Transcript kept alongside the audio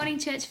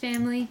Morning, church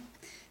family.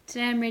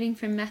 Today I'm reading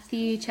from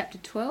Matthew chapter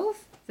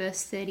 12,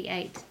 verse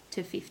 38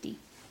 to 50.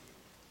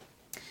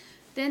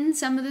 Then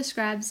some of the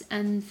scribes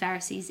and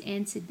Pharisees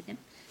answered them,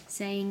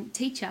 saying,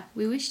 Teacher,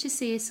 we wish to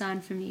see a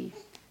sign from you.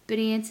 But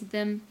he answered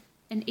them,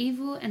 An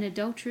evil and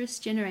adulterous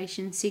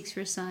generation seeks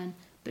for a sign,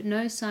 but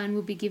no sign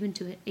will be given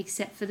to it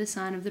except for the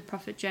sign of the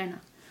prophet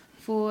Jonah.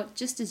 For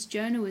just as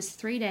Jonah was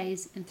 3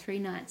 days and 3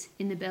 nights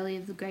in the belly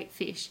of the great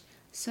fish,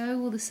 so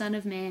will the Son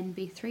of Man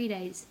be 3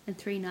 days and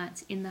 3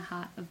 nights in the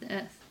heart of the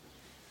earth.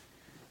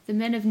 The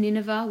men of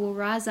Nineveh will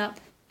rise up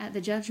at the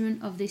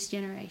judgment of this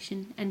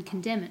generation and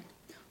condemn it,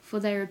 for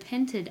they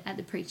repented at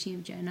the preaching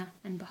of Jonah,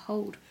 and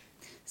behold,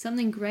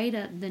 something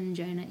greater than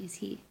Jonah is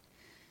here.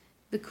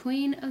 The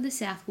queen of the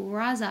south will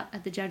rise up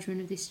at the judgment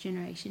of this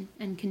generation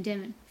and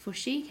condemn it, for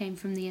she came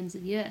from the ends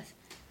of the earth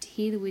to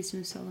hear the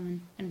wisdom of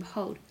Solomon, and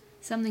behold,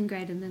 something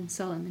greater than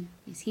Solomon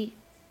is here.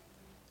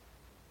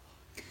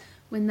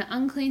 When the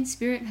unclean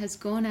spirit has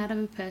gone out of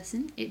a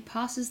person, it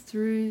passes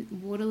through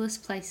waterless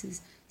places,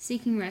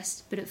 seeking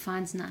rest, but it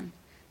finds none.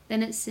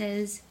 Then it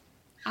says,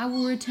 I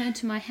will return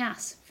to my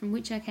house from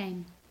which I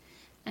came.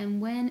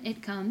 And when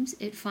it comes,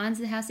 it finds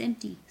the house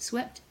empty,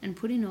 swept, and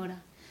put in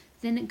order.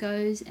 Then it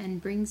goes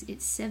and brings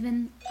its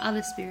 7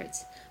 other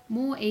spirits,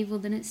 more evil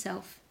than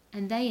itself,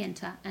 and they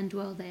enter and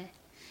dwell there.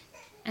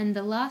 And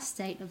the last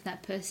state of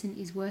that person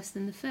is worse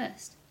than the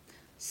first.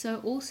 So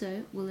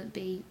also will it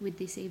be with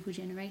this evil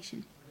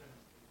generation.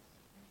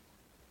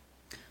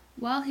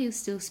 While he was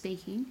still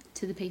speaking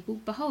to the people,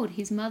 behold,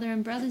 his mother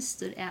and brothers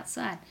stood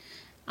outside,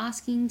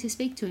 asking to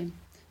speak to him.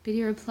 But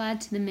he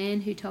replied to the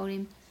man who told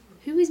him,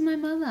 Who is my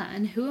mother,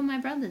 and who are my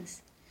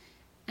brothers?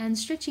 And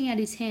stretching out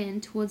his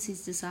hand towards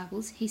his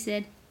disciples, he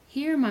said,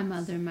 Here are my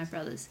mother and my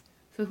brothers,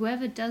 for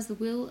whoever does the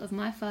will of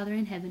my Father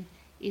in heaven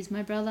is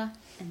my brother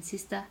and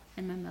sister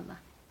and my mother.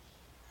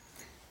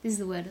 This is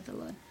the word of the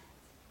Lord.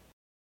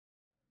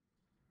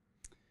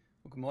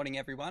 Well, good morning,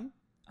 everyone.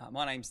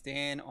 My name's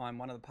Dan. I'm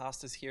one of the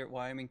pastors here at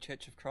Wyoming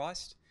Church of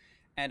Christ,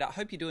 and I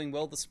hope you're doing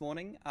well this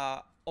morning.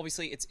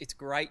 Obviously, it's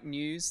great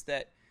news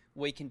that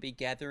we can be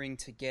gathering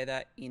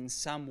together in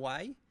some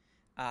way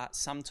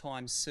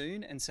sometime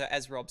soon, and so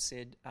as Rob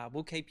said,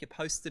 we'll keep you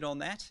posted on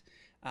that.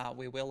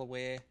 We're well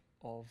aware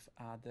of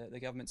the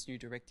government's new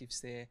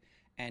directives there,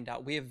 and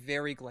we're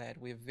very glad.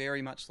 We're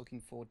very much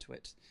looking forward to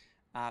it.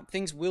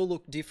 Things will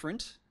look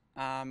different.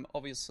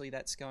 Obviously,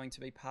 that's going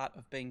to be part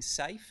of being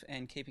safe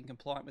and keeping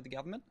compliant with the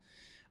government.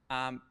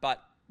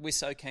 But we're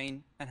so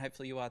keen, and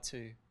hopefully you are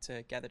too,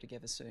 to gather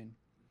together soon.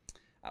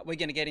 We're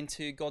going to get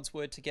into God's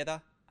Word together,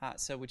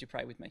 so would you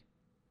pray with me?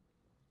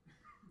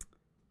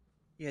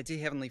 Yeah, dear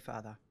Heavenly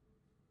Father,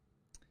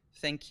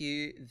 thank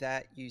you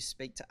that you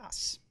speak to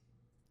us,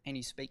 and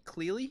you speak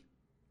clearly,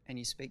 and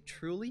you speak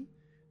truly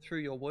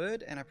through your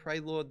Word, and I pray,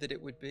 Lord, that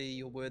it would be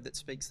your Word that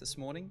speaks this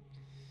morning,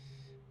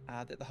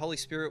 that the Holy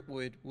Spirit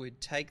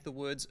would take the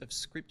words of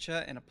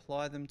Scripture and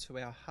apply them to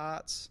our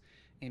hearts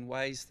in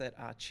ways that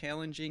are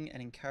challenging and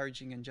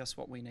encouraging and just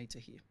what we need to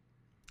hear.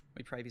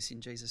 We pray this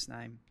in Jesus'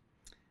 name.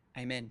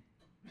 Amen.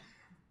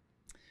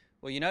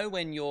 Well, you know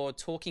when you're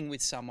talking with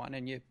someone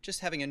and you're just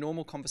having a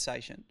normal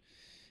conversation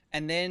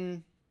and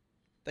then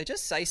they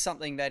just say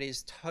something that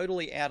is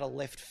totally out of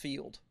left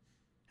field.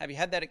 Have you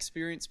had that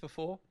experience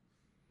before?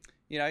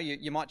 You know,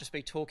 you might just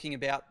be talking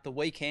about the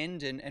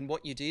weekend and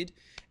what you did,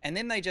 and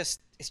then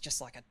it's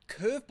just like a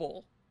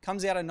curveball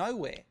comes out of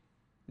nowhere.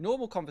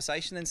 Normal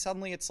conversation, then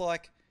suddenly it's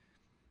like,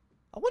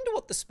 I wonder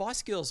what the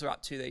Spice Girls are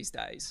up to these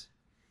days.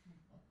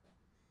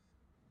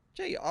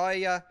 Gee,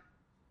 I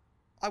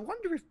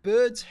wonder if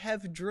birds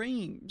have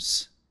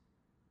dreams.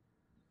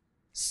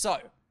 So,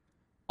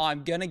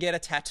 I'm going to get a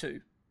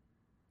tattoo.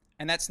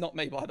 And that's not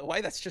me, by the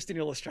way. That's just an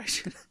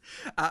illustration.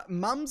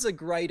 Mums are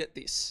great at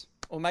this.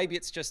 Or maybe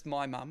it's just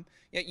my mum.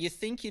 You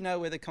think you know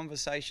where the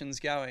conversation's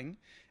going,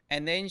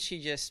 and then she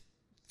just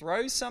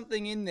throws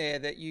something in there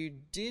that you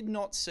did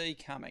not see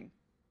coming.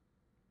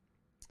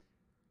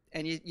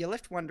 And you're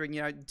left wondering,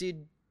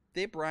 did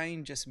their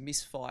brain just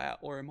misfire,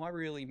 or am I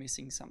really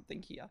missing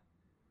something here?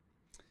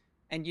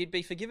 And you'd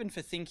be forgiven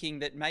for thinking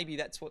that maybe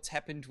that's what's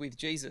happened with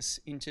Jesus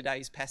in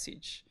today's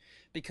passage,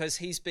 because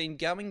he's been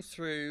going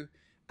through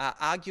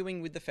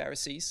arguing with the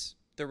Pharisees,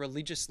 the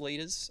religious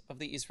leaders of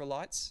the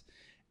Israelites,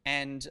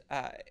 and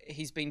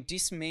he's been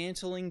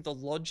dismantling the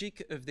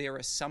logic of their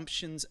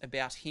assumptions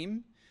about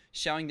him,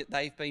 showing that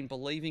they've been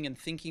believing and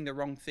thinking the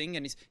wrong thing,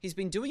 and he's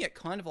been doing it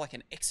kind of like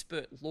an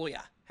expert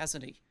lawyer,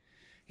 hasn't he?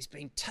 He's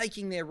been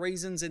taking their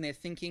reasons and their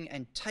thinking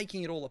and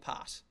taking it all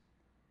apart.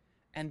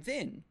 And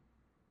then,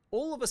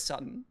 all of a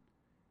sudden,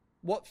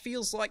 what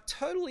feels like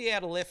totally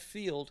out of left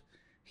field,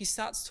 he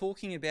starts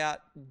talking about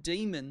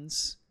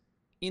demons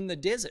in the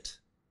desert.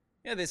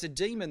 There's a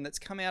demon that's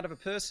come out of a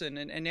person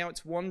and now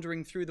it's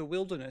wandering through the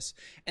wilderness.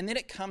 And then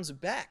it comes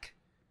back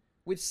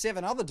with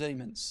 7 other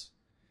demons.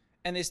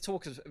 And there's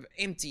talk of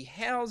empty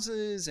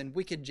houses and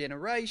wicked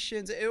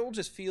generations. It all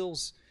just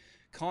feels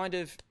kind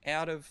of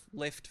out of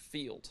left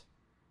field.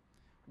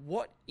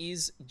 What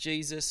is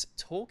Jesus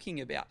talking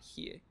about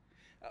here?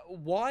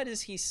 Why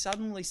does he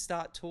suddenly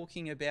start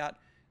talking about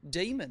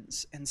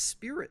demons and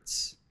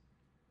spirits?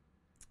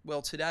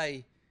 Well,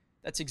 today,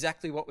 that's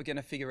exactly what we're going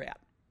to figure out.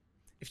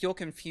 If you're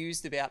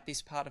confused about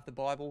this part of the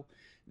Bible,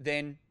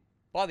 then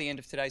by the end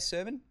of today's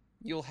sermon,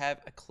 you'll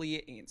have a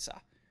clear answer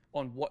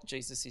on what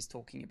Jesus is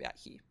talking about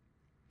here.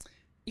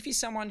 If you're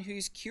someone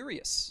who's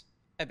curious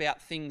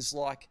about things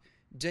like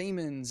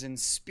demons and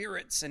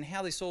spirits and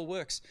how this all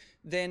works,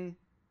 then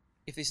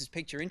if this has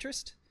piqued your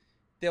interest,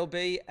 there'll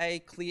be a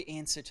clear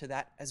answer to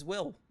that as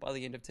well by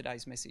the end of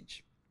today's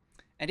message.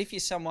 And if you're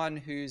someone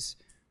who's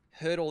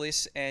heard all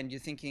this and you're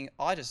thinking,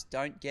 I just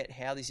don't get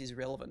how this is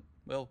relevant,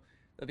 well,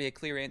 there'll be a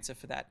clear answer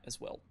for that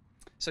as well.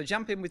 So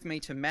jump in with me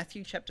to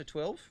Matthew chapter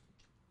 12,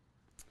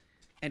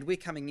 and we're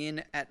coming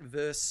in at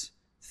verse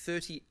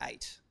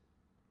 38.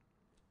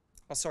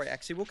 Oh, sorry,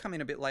 actually, we'll come in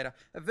a bit later.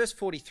 At verse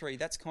 43,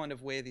 that's kind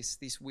of where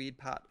this weird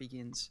part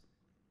begins.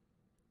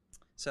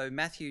 So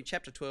Matthew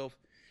chapter 12,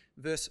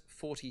 verse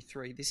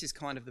 43. This is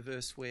kind of the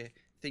verse where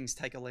things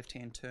take a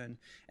left-hand turn.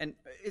 And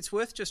it's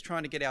worth just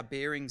trying to get our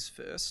bearings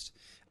first.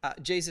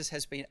 Jesus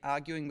has been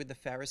arguing with the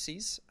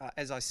Pharisees,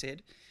 as I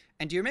said.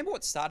 And do you remember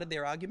what started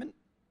their argument?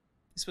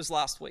 This was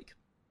last week.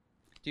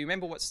 Do you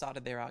remember what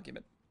started their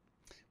argument?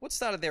 What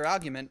started their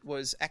argument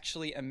was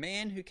actually a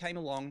man who came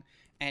along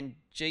and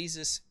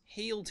Jesus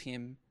healed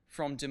him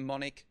from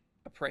demonic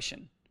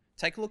oppression.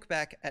 Take a look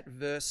back at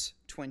verse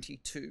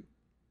 22.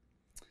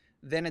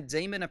 Then a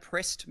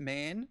demon-oppressed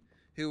man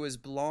who was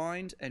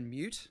blind and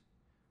mute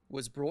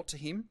was brought to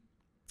him,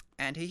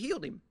 and he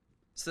healed him,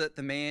 so that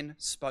the man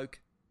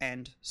spoke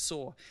and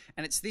saw.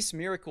 And it's this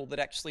miracle that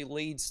actually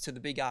leads to the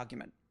big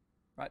argument,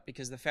 right?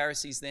 Because the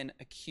Pharisees then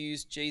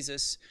accused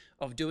Jesus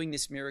of doing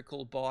this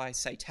miracle by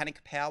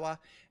satanic power,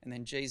 and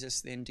then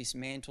Jesus then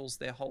dismantles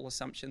their whole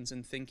assumptions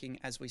and thinking,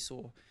 as we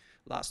saw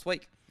last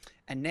week.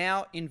 And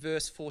now in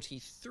verse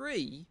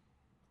 43,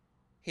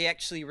 he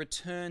actually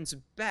returns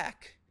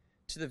back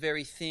to the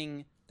very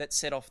thing that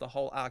set off the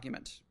whole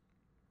argument.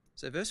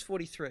 So verse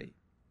 43,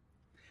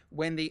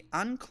 when the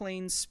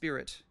unclean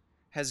spirit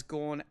has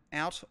gone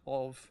out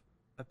of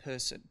a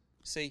person.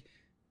 See,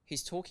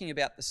 he's talking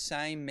about the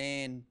same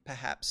man,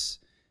 perhaps,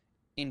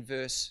 in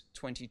verse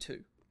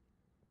 22.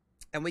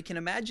 And we can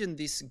imagine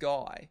this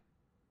guy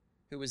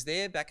who was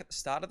there back at the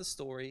start of the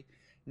story,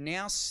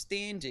 now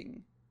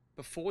standing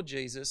before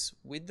Jesus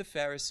with the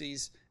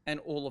Pharisees and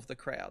all of the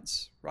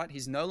crowds, right?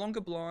 He's no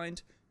longer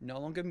blind, no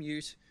longer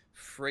mute,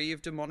 free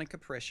of demonic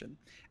oppression.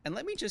 And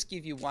let me just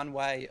give you one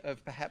way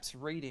of perhaps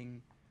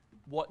reading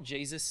what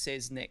Jesus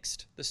says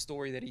next, the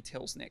story that he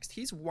tells next.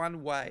 Here's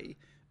one way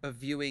of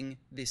viewing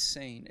this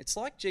scene. It's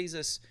like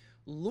Jesus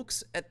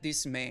looks at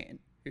this man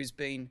who's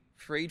been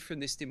freed from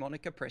this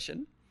demonic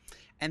oppression,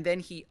 and then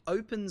he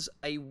opens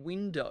a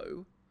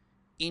window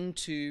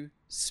into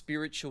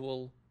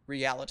spiritual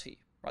reality,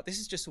 right? This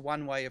is just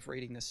one way of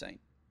reading the scene.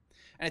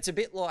 And it's a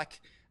bit like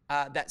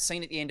that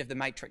scene at the end of The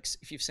Matrix,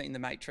 if you've seen The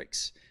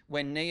Matrix,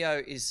 when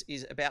Neo is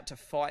about to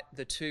fight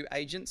the two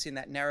agents in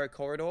that narrow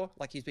corridor.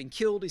 Like, he's been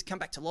killed, he's come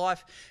back to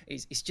life,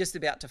 he's just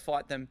about to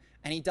fight them,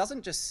 and he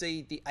doesn't just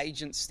see the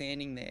agents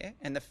standing there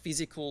and the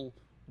physical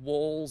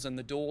walls and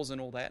the doors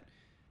and all that.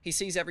 He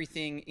sees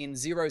everything in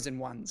zeros and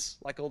ones,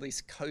 like all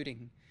this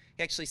coding.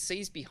 He actually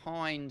sees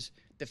behind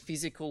the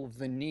physical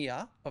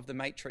veneer of the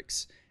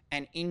Matrix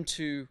and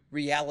into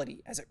reality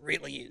as it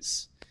really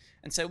is.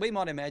 And so we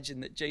might imagine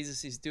that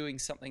Jesus is doing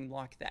something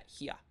like that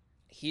here.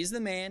 Here's the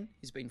man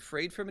who's been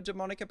freed from a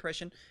demonic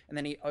oppression, and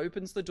then he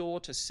opens the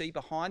door to see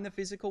behind the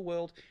physical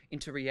world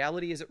into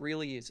reality as it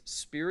really is,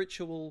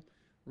 spiritual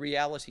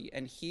reality.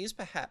 And here's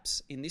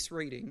perhaps in this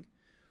reading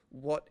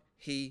what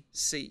he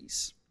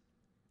sees.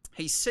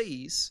 He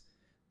sees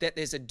that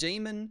there's a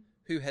demon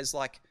who has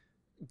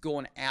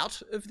gone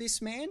out of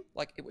this man,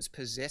 like it was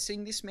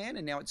possessing this man,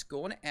 and now it's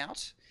gone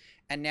out,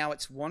 and now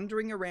it's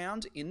wandering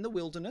around in the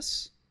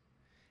wilderness.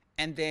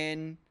 And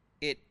then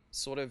it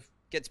sort of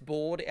gets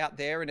bored out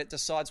there and it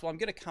decides, well, I'm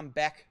going to come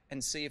back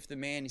and see if the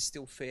man is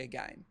still fair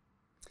game.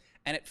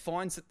 And it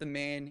finds that the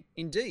man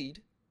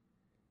indeed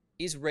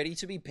is ready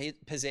to be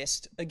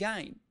possessed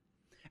again.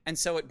 And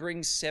so it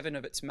brings 7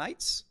 of its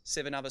mates,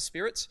 7 other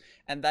spirits,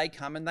 and they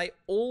come and they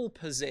all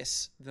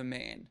possess the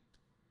man.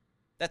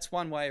 That's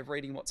one way of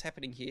reading what's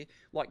happening here.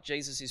 Like,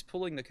 Jesus is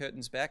pulling the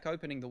curtains back,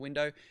 opening the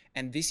window,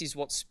 and this is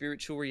what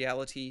spiritual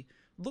reality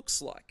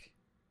looks like.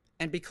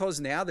 And because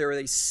now there are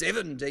these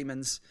 7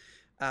 demons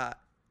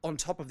on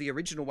top of the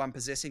original one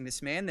possessing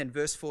this man, then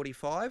verse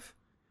 45,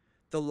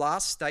 the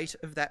last state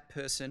of that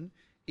person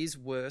is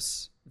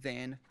worse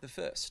than the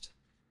first.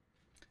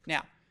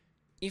 Now,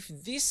 if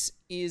this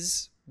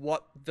is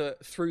what the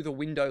through the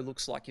window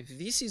looks like, if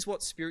this is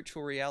what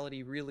spiritual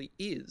reality really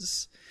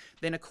is,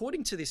 then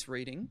according to this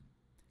reading,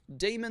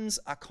 demons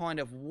are kind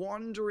of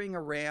wandering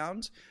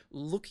around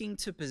looking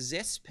to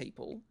possess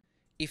people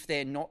if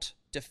they're not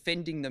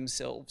defending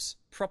themselves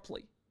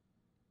properly.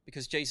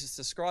 Because Jesus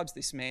describes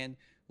this man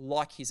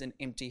like he's an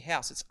empty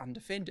house, it's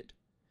undefended.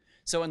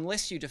 So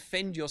unless you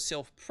defend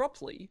yourself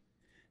properly,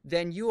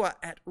 then you are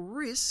at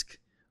risk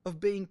of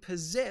being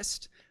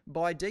possessed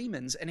by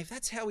demons. And if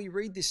that's how we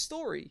read this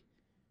story,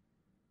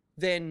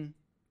 then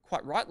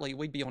quite rightly,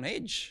 we'd be on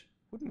edge,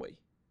 wouldn't we?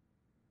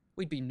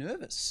 We'd be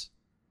nervous.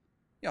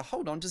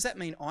 Hold on, does that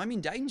mean I'm in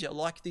danger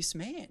like this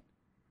man?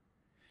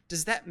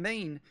 Does that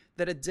mean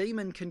that a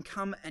demon can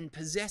come and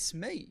possess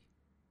me?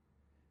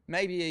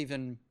 Maybe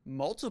even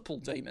multiple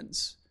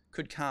demons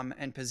could come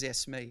and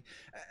possess me.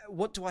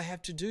 What do I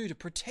have to do to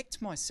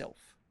protect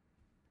myself?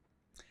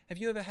 Have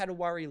you ever had a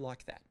worry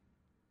like that?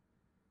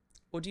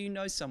 Or do you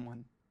know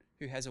someone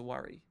who has a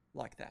worry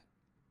like that?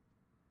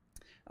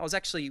 I was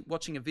actually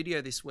watching a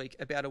video this week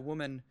about a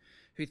woman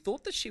who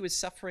thought that she was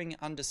suffering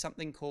under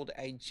something called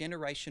a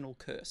generational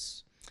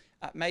curse.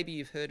 Maybe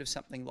you've heard of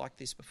something like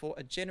this before,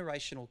 a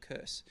generational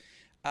curse.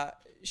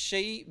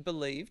 She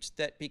believed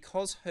that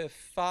because her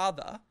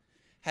father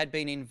had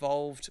been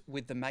involved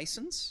with the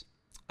Masons,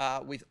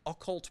 with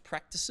occult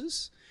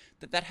practices,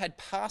 that had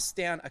passed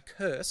down a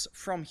curse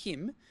from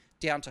him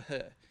down to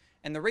her.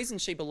 And the reason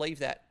she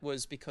believed that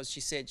was because she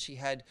said she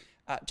had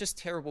just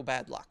terrible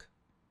bad luck.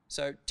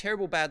 So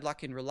terrible bad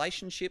luck in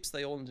relationships,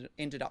 they all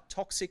ended up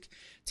toxic.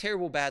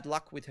 Terrible bad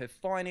luck with her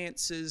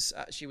finances,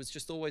 she was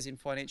just always in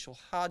financial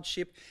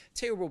hardship.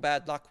 Terrible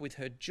bad luck with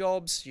her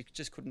jobs, you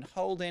just couldn't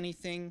hold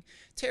anything.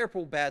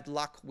 Terrible bad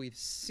luck with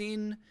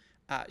sin,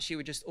 she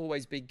would just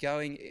always be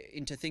going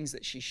into things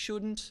that she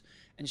shouldn't.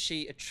 And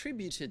she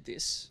attributed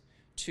this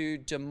to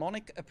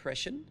demonic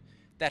oppression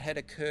that had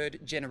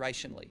occurred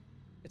generationally.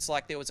 It's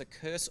like there was a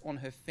curse on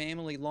her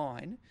family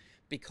line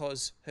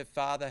because her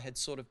father had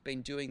sort of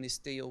been doing this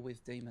deal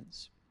with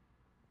demons.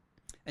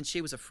 And she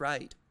was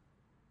afraid.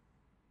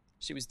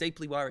 She was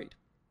deeply worried.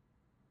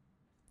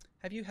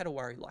 Have you had a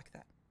worry like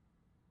that?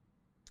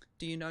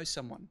 Do you know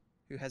someone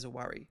who has a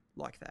worry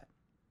like that?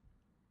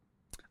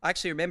 I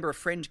actually remember a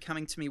friend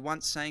coming to me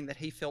once saying that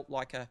he felt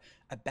like a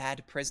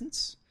bad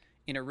presence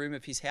in a room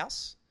of his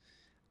house.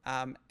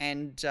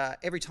 And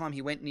every time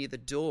he went near the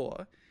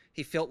door,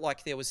 he felt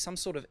like there was some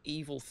sort of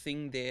evil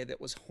thing there that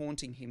was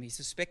haunting him. He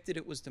suspected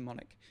it was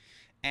demonic.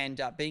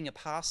 And being a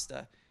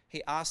pastor,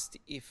 he asked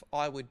if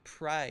I would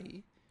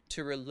pray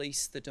to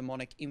release the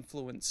demonic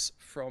influence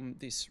from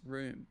this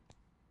room.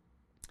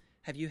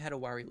 Have you had a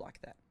worry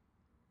like that?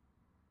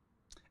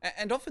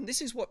 And often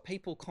this is what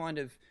people kind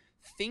of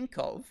think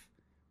of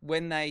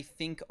when they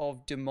think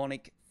of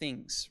demonic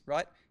things,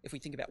 right? If we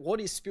think about what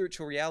is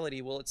spiritual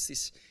reality, well,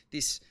 it's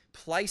this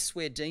place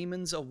where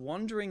demons are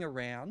wandering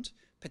around,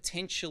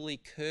 potentially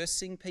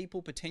cursing people,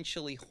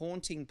 potentially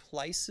haunting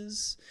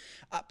places,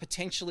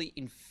 potentially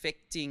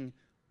infecting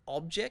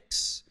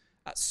objects,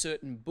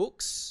 certain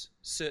books,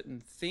 certain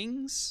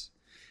things.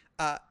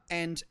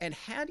 And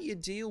how do you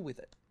deal with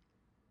it?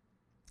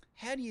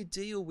 How do you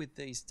deal with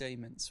these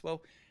demons?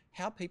 Well,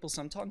 how people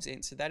sometimes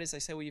answer that is they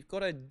say, well, you've got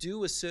to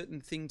do a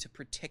certain thing to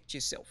protect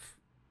yourself.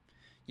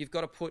 You've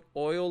got to put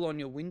oil on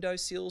your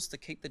windowsills to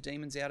keep the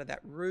demons out of that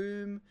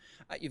room.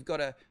 You've got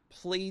to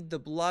plead the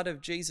blood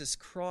of Jesus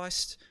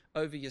Christ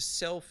over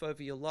yourself,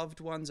 over your loved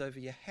ones, over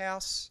your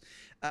house.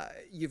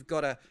 You've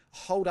got to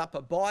hold up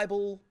a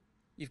Bible.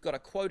 You've got to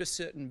quote a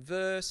certain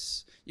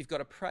verse. You've got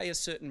to pray a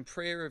certain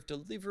prayer of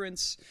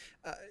deliverance.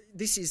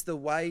 This is the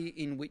way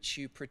in which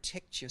you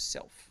protect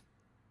yourself.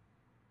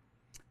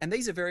 And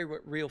these are very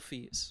real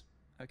fears,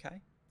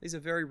 okay? These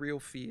are very real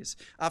fears.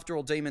 After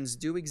all, demons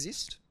do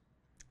exist,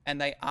 and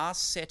they are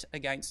set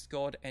against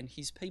God and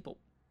his people.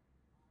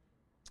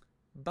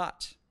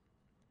 But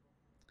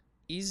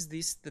is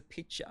this the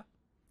picture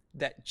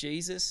that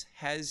Jesus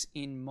has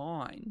in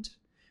mind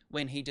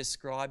when he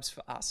describes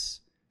for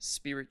us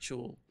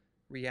spiritual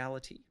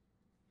reality?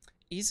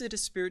 Is it a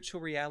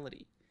spiritual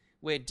reality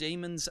where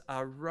demons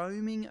are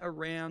roaming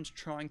around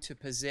trying to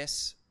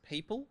possess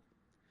people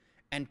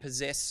and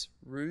possess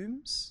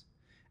rooms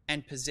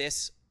and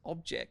possess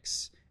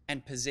objects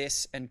and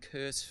possess and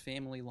curse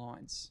family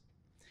lines?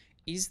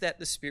 Is that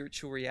the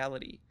spiritual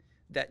reality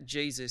that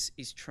Jesus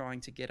is trying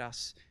to get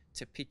us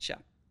to picture?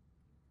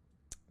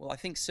 Well, I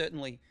think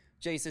certainly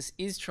Jesus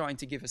is trying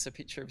to give us a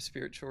picture of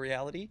spiritual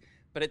reality,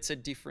 but it's a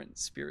different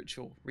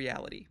spiritual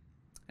reality.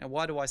 Now,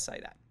 why do I say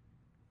that?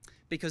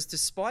 Because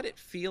despite it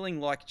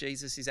feeling like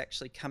Jesus is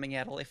actually coming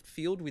out of left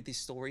field with this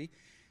story,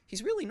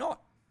 he's really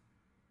not.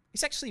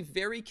 He's actually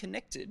very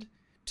connected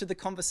to the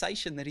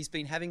conversation that he's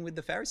been having with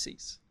the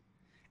Pharisees.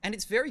 And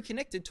it's very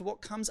connected to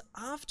what comes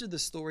after the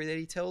story that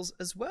he tells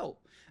as well.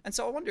 And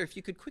so I wonder if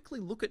you could quickly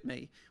look at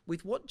me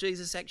with what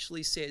Jesus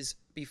actually says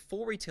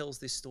before he tells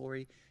this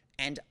story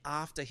and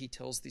after he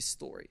tells this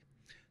story.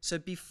 So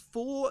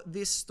before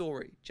this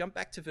story, jump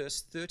back to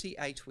verse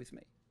 38 with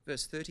me.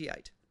 Verse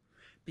 38.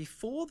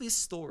 Before this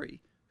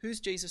story, who's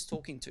Jesus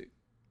talking to?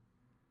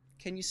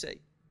 Can you see?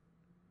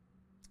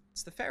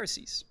 It's the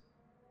Pharisees.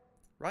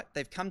 Right?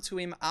 They've come to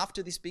him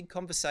after this big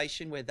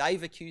conversation where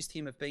they've accused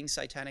him of being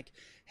satanic.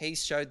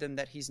 He's showed them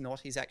that he's not.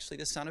 He's actually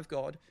the Son of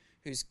God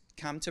who's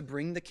come to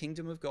bring the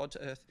kingdom of God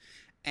to earth.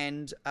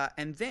 And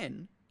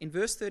then in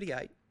verse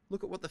 38,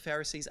 look at what the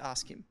Pharisees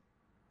ask him.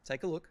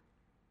 Take a look.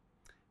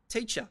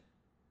 Teacher,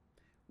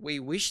 we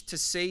wish to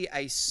see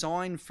a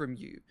sign from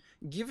you.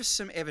 Give us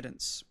some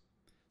evidence.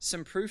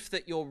 some proof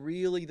that you're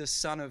really the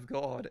Son of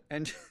God.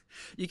 And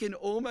you can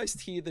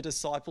almost hear the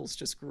disciples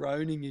just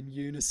groaning in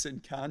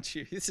unison, can't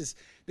you? This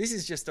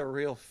is just a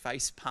real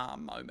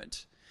facepalm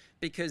moment,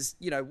 because,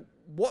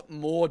 what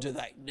more do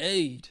they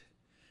need?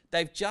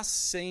 They've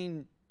just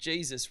seen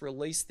Jesus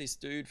release this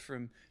dude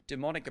from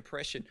demonic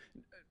oppression,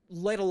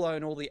 let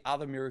alone all the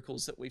other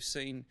miracles that we've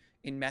seen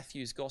in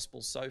Matthew's gospel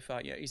so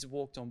far. He's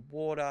walked on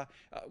water,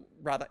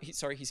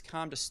 he's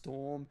calmed a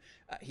storm,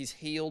 he's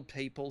healed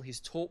people, he's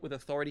taught with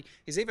authority,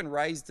 he's even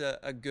raised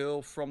a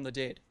girl from the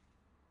dead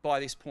by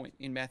this point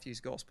in Matthew's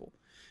gospel.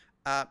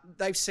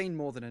 They've seen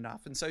more than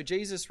enough. And so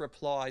Jesus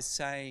replies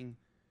saying,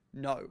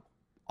 "No,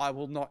 I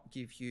will not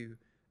give you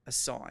a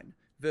sign."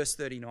 Verse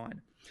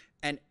 39,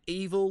 "An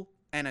evil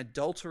and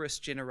adulterous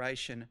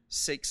generation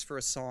seeks for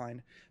a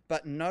sign,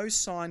 but no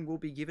sign will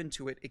be given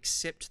to it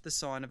except the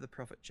sign of the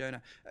prophet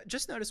Jonah."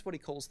 Just notice what he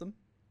calls them.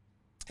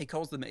 He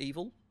calls them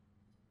evil.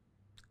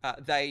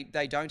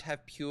 They don't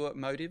have pure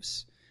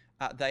motives.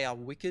 They are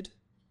wicked.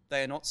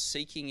 They are not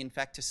seeking, in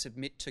fact, to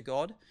submit to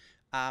God.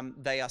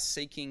 They are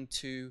seeking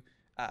to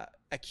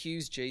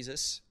accuse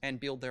Jesus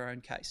and build their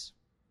own case.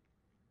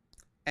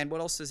 And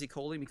what else does he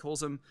call him? He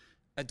calls them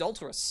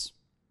adulterous.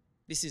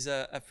 This is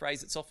a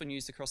phrase that's often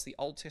used across the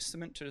Old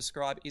Testament to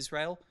describe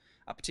Israel,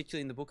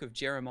 particularly in the book of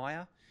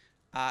Jeremiah.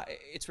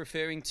 It's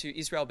referring to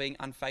Israel being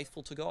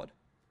unfaithful to God.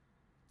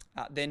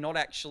 They're not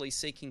actually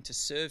seeking to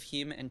serve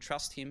him and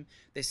trust him.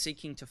 They're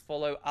seeking to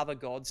follow other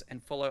gods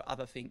and follow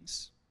other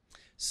things.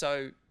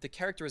 So the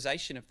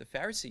characterization of the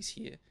Pharisees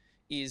here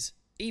is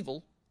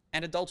evil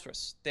and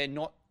adulterous. They're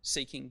not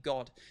seeking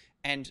God,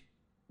 and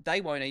they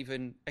won't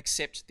even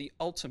accept the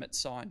ultimate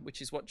sign,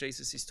 which is what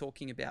Jesus is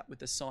talking about with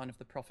the sign of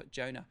the prophet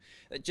Jonah.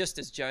 That just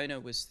as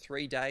Jonah was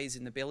 3 days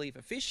in the belly of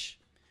a fish,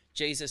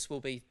 Jesus will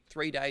be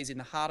 3 days in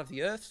the heart of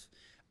the earth,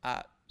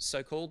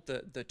 so-called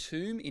the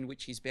tomb in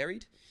which he's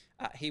buried.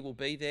 He will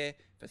be there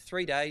for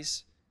 3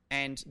 days,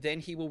 and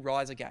then he will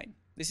rise again.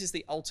 This is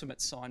the ultimate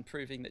sign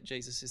proving that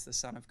Jesus is the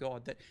Son of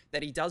God,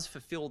 that he does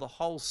fulfill the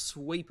whole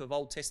sweep of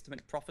Old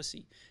Testament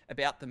prophecy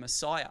about the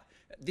Messiah.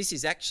 This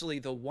is actually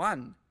the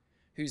one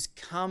who's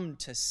come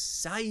to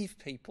save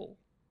people.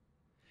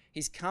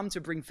 He's come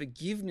to bring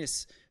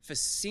forgiveness for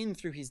sin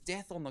through his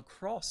death on the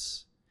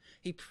cross.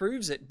 He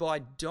proves it by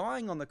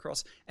dying on the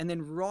cross and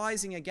then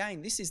rising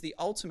again. This is the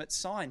ultimate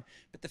sign.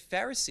 But the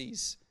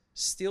Pharisees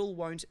still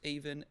won't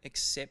even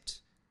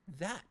accept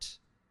that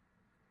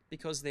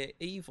because they're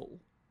evil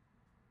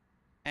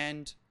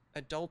and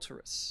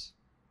adulterous.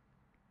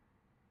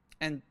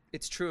 And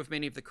it's true of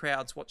many of the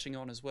crowds watching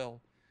on as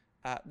well.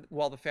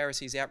 While the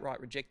Pharisees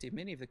outright reject him,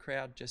 many of the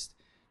crowd just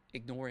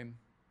ignore him.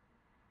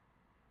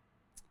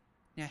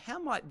 Now, how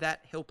might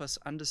that help us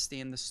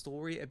understand the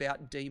story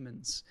about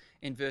demons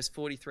in verse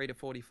 43 to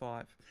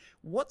 45?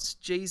 What's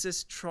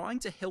Jesus trying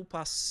to help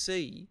us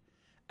see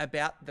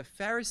about the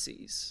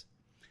Pharisees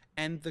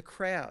and the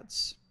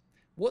crowds?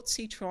 What's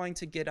he trying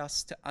to get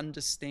us to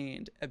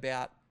understand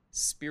about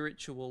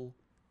spiritual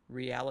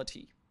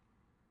reality?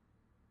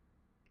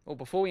 Well,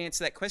 before we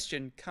answer that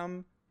question,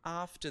 come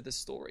after the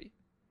story.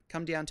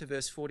 Come down to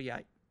verse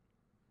 48.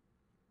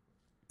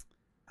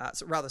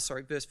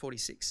 Verse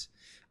 46.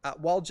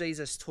 While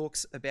Jesus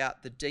talks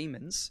about the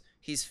demons,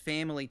 his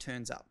family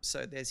turns up.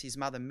 So there's his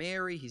mother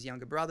Mary, his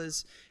younger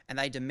brothers, and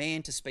they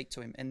demand to speak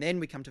to him. And then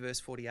we come to verse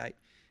 48,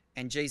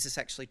 and Jesus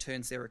actually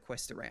turns their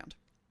request around.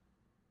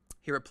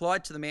 He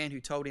replied to the man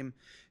who told him,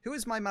 "Who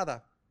is my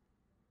mother?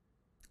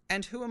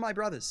 And who are my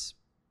brothers?"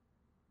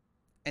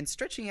 And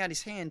stretching out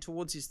his hand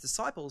towards his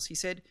disciples, he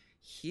said,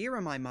 "Here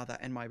are my mother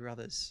and my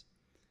brothers.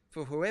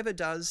 For whoever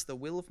does the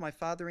will of my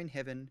Father in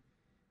heaven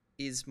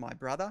is my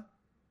brother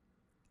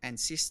and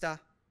sister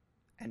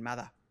and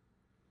mother."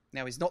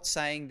 Now, he's not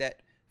saying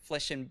that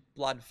flesh and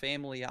blood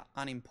family are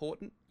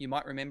unimportant. You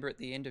might remember at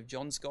the end of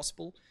John's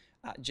Gospel,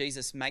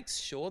 Jesus makes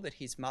sure that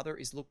his mother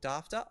is looked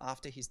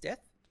after his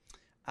death.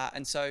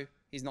 And so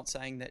he's not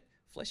saying that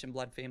flesh and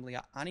blood family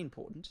are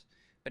unimportant,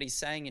 but he's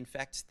saying, in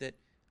fact, that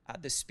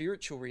the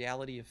spiritual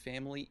reality of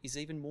family is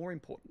even more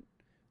important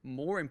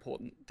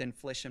than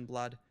flesh and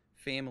blood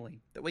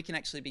family, that we can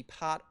actually be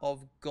part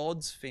of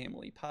God's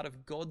family, part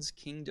of God's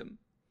kingdom.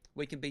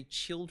 We can be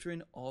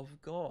children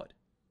of God.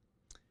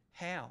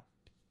 How?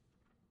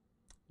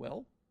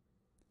 Well,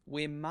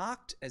 we're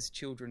marked as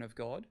children of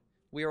God.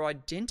 We are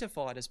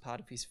identified as part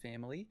of his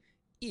family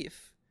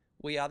if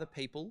we are the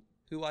people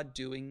who are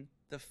doing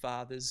the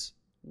Father's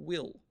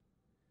will.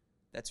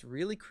 That's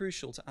really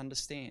crucial to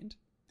understand.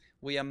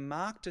 We are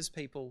marked as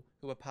people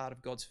who are part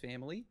of God's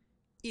family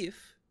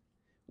if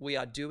we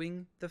are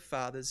doing the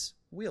Father's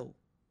will.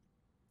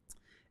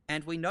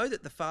 And we know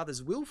that the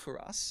Father's will for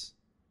us,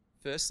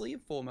 firstly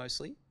and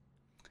foremostly,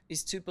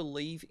 is to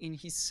believe in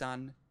his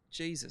Son,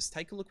 Jesus.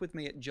 Take a look with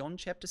me at John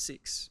chapter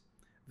 6,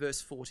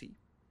 verse 40.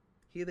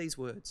 Hear these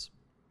words.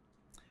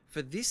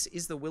 "For this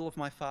is the will of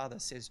my Father,"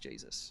 says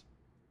Jesus,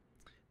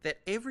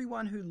 "that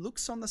everyone who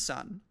looks on the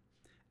Son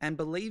and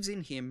believes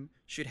in him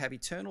should have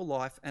eternal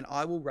life, and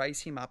I will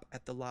raise him up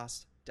at the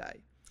last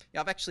day."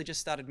 Yeah, I've actually just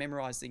started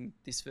memorizing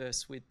this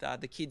verse with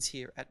the kids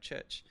here at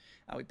church.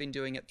 We've been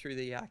doing it through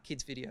the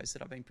kids' videos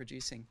that I've been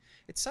producing.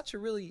 It's such a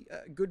really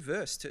good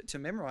verse to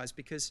memorize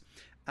because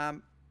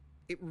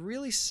it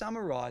really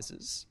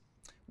summarizes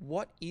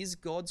what is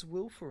God's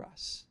will for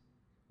us.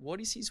 What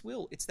is his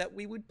will? It's that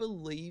we would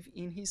believe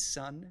in his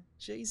son,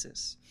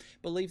 Jesus.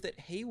 Believe that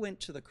he went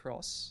to the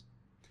cross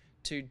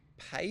to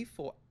pay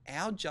for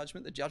our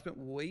judgment, the judgment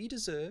we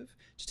deserve,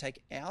 to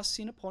take our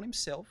sin upon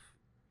himself,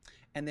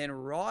 and then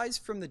rise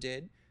from the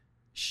dead,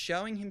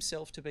 showing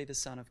himself to be the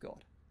Son of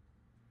God.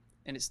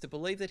 And it's to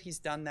believe that he's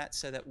done that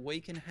so that we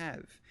can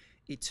have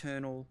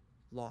eternal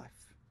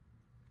life.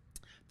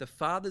 The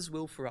Father's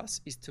will for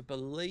us is to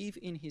believe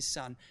in his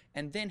Son,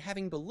 and then,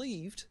 having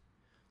believed,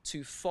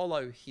 to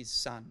follow his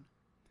Son,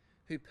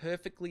 who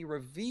perfectly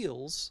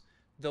reveals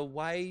the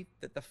way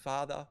that the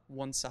Father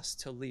wants us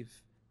to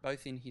live,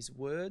 both in his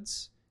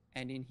words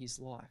and in his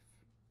life.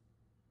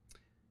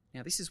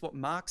 Now, this is what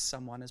marks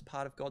someone as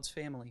part of God's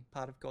family,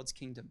 part of God's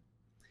kingdom.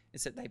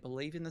 It's that they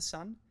believe in the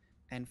Son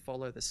and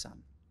follow the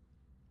Son.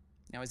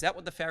 Now, is that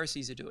what the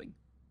Pharisees are doing?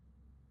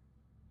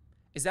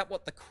 Is that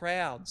what the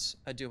crowds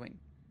are doing?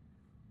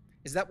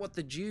 Is that what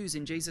the Jews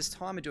in Jesus'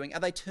 time are doing? Are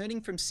they turning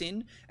from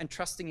sin and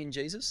trusting in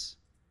Jesus?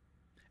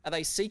 Are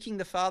they seeking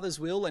the Father's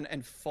will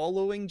and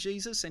following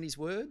Jesus and his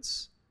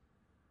words?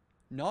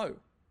 No.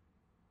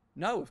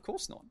 No, of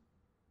course not.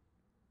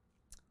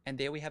 And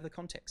there we have the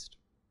context.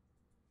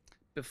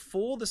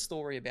 Before the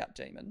story about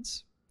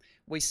demons,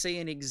 we see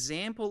an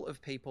example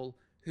of people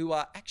who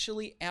are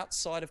actually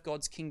outside of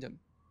God's kingdom.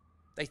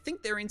 They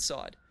think they're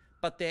inside,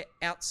 but they're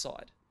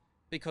outside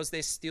because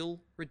they're still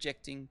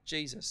rejecting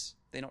Jesus.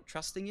 They're not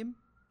trusting him.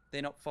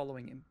 They're not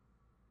following him.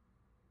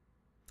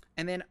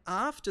 And then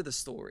after the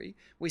story,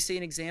 we see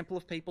an example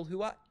of people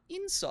who are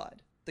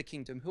inside the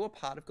kingdom, who are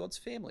part of God's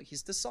family,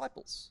 his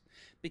disciples,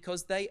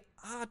 because they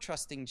are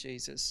trusting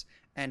Jesus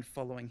and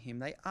following him.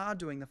 They are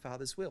doing the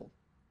Father's will.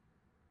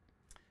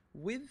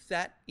 With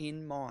that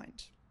in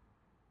mind,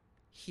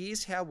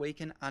 here's how we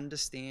can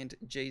understand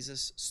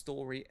Jesus'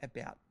 story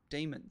about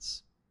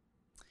demons.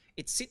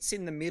 It sits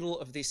in the middle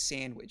of this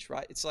sandwich,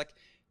 right? It's like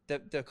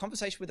the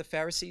conversation with the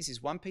Pharisees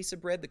is one piece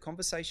of bread, the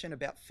conversation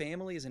about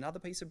family is another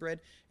piece of bread,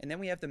 and then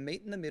we have the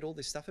meat in the middle,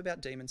 this stuff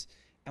about demons,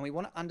 and we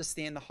want to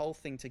understand the whole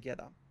thing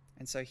together.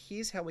 And so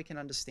here's how we can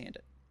understand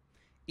it.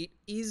 It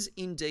is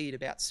indeed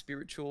about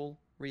spiritual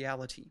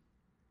reality,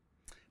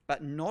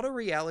 but not a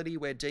reality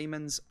where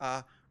demons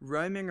are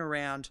roaming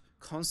around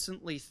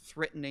constantly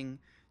threatening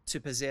to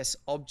possess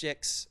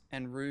objects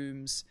and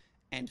rooms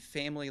and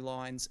family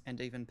lines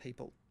and even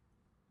people.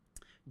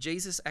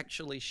 Jesus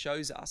actually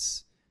shows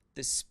us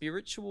the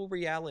spiritual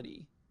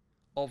reality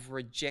of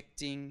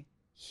rejecting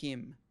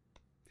him.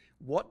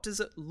 What does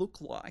it look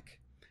like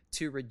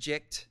to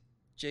reject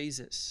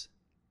Jesus?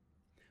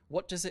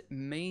 What does it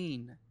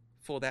mean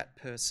for that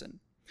person?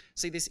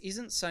 See, this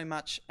isn't so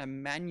much a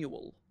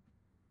manual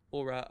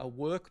or a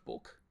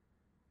workbook,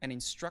 an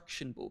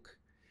instruction book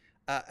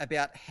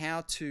about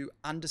how to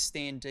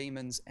understand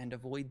demons and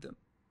avoid them.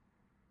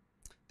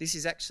 This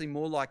is actually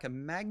more like a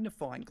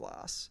magnifying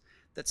glass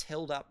that's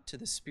held up to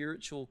the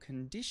spiritual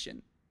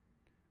condition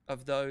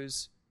of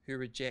those who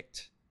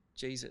reject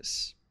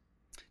Jesus.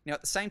 Now,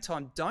 at the same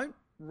time, don't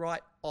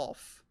write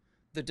off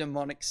the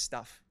demonic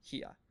stuff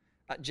here.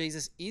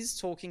 Jesus is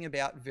talking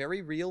about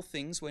very real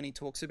things when he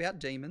talks about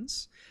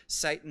demons.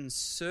 Satan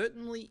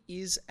certainly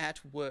is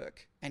at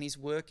work, and he's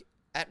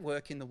at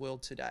work in the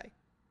world today.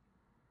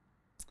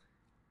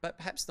 But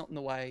perhaps not in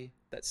the way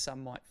that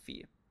some might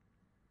fear.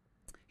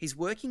 He's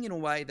working in a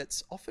way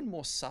that's often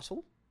more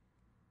subtle.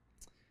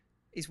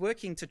 He's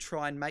working to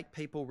try and make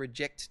people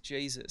reject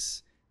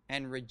Jesus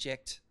and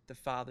reject the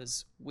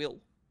Father's will.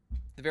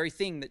 The very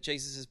thing that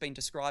Jesus has been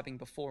describing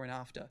before and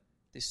after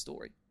this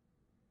story.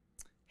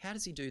 How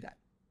does he do that?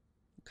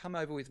 Come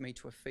over with me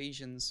to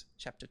Ephesians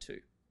chapter 2.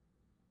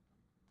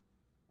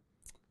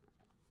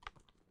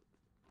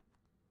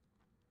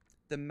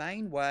 The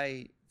main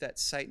way that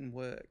Satan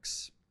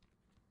works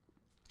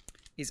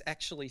is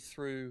actually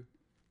through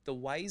the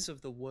ways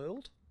of the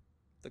world,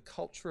 the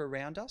culture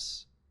around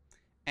us,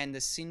 and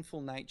the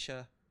sinful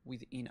nature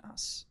within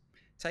us.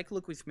 Take a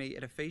look with me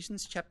at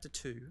Ephesians chapter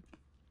 2,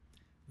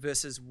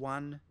 verses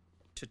 1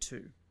 to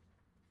 2.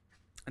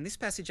 And this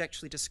passage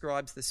actually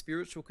describes the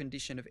spiritual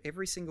condition of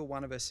every single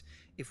one of us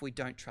if we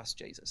don't trust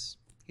Jesus.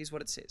 Here's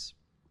what it says.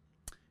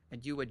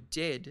 And you were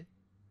dead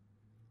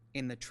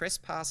in the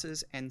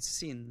trespasses and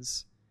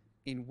sins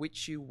in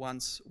which you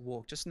once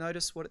walked. Just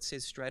notice what it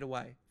says straight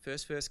away.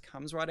 First verse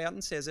comes right out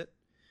and says it.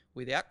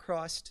 Without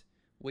Christ,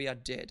 we are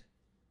dead.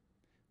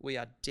 We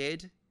are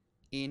dead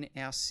in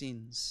our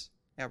sins,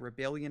 our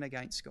rebellion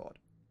against God.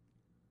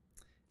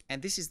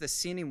 And this is the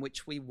sin in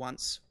which we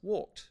once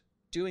walked.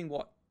 Doing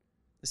what?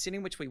 The sin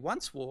in which we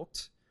once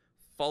walked,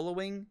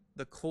 following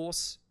the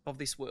course of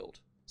this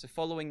world. So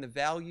following the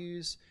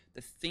values,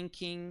 the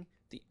thinking,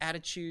 the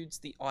attitudes,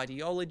 the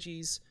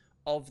ideologies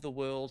of the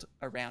world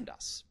around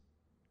us.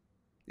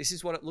 This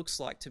is what it looks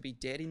like to be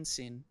dead in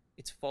sin.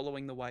 It's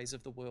following the ways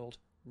of the world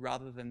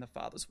rather than the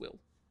Father's will.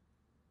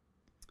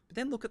 But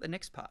then look at the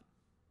next part.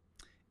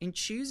 In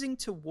choosing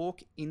to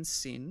walk in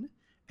sin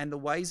and the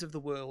ways of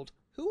the world,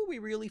 who are we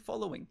really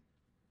following?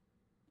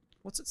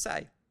 What's it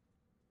say?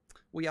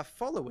 We are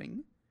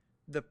following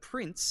the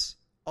prince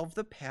of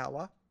the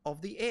power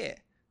of the air,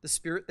 the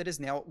spirit that is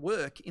now at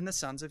work in the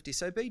sons of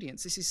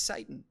disobedience. This is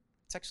Satan.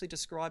 It's actually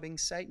describing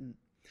Satan.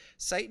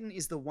 Satan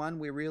is the one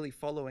we're really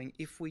following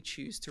if we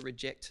choose to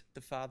reject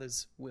the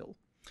Father's will.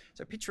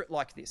 So picture it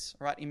like this,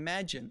 all right?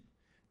 Imagine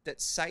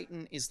that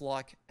Satan is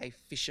like a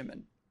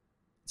fisherman.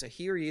 So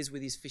here he is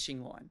with his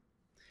fishing line,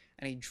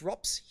 and he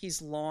drops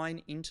his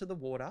line into the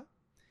water.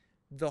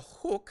 The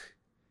hook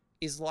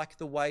is like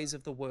the ways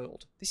of the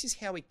world. This is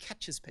how he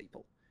catches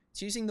people.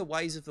 It's using the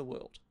ways of the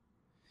world.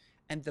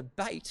 And the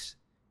bait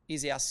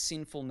is our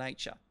sinful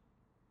nature.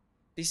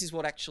 This is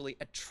what actually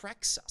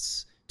attracts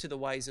us to the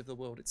ways of the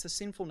world. It's the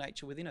sinful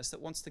nature within us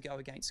that wants to go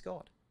against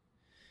God.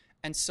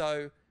 And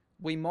so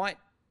we might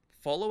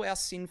follow our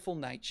sinful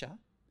nature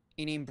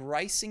in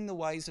embracing the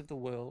ways of the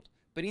world,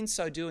 but in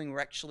so doing, we're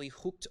actually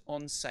hooked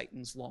on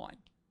Satan's line.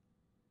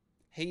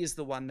 He is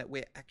the one that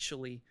we're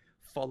actually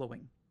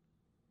following.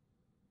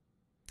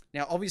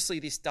 Now, obviously,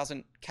 this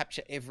doesn't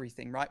capture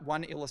everything, right?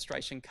 One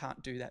illustration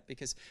can't do that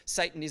because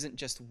Satan isn't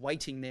just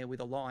waiting there with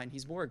a line.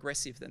 He's more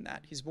aggressive than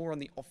that. He's more on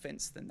the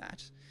offense than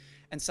that.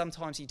 And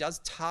sometimes he does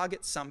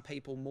target some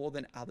people more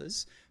than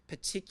others,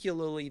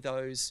 particularly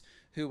those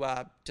who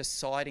are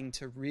deciding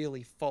to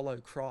really follow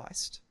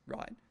Christ,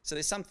 right? So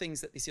there's some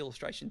things that this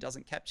illustration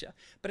doesn't capture,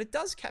 but it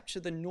does capture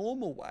the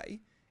normal way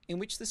in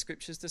which the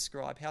scriptures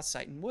describe how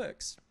Satan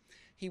works.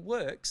 He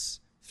works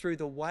through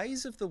the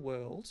ways of the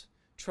world,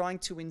 trying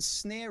to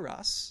ensnare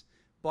us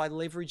by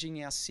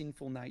leveraging our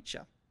sinful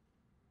nature.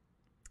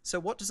 So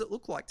what does it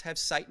look like to have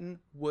Satan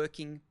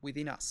working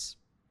within us?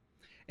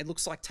 It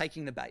looks like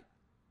taking the bait.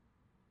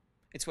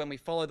 It's when we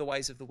follow the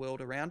ways of the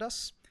world around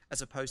us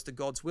as opposed to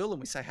God's will,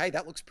 and we say, hey,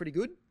 that looks pretty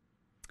good.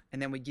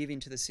 And then we give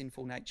into the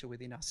sinful nature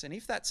within us. And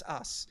if that's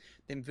us,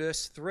 then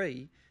verse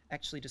 3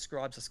 actually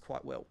describes us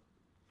quite well.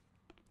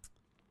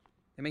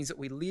 It means that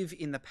we live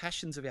in the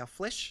passions of our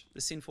flesh,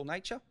 the sinful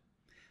nature,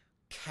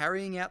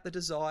 carrying out the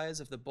desires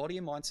of the body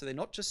and mind. So they're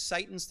not just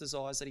Satan's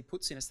desires that he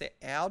puts in us, they're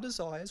our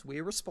desires.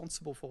 We're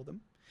responsible for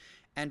them.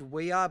 And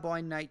we are by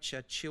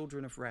nature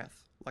children of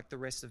wrath, like the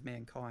rest of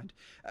mankind.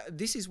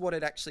 This is what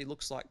it actually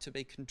looks like to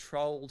be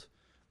controlled,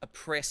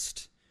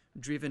 oppressed,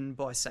 driven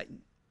by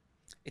Satan.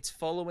 It's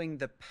following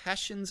the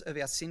passions of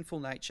our sinful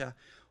nature,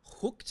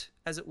 hooked,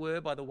 as it were,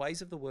 by the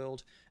ways of the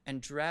world,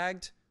 and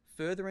dragged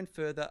further and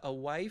further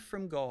away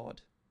from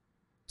God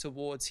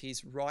towards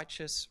his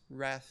righteous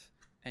wrath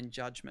and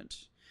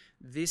judgment.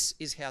 This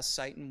is how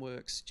Satan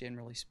works,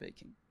 generally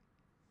speaking.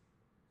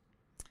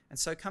 And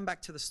so come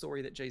back to the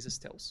story that Jesus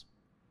tells.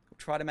 We'll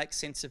try to make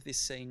sense of this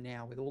scene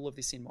now with all of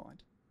this in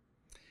mind.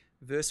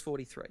 Verse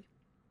 43.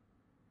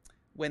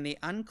 When the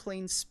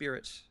unclean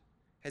spirit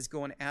has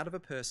gone out of a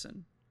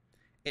person,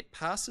 it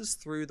passes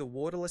through the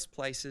waterless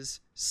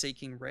places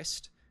seeking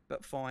rest,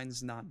 but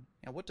finds none.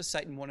 Now, what does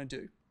Satan want to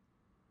do?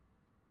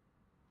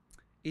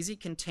 Is he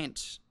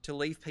content to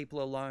leave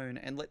people alone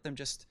and let them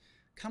just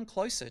come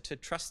closer to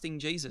trusting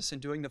Jesus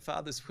and doing the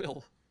Father's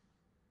will?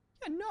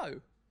 Yeah,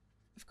 no,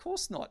 of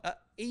course not.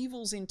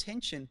 Evil's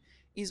intention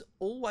is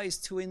always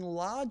to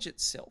enlarge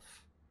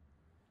itself.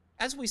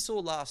 As we saw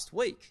last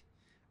week,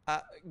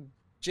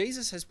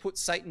 Jesus has put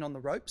Satan on the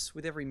ropes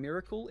with every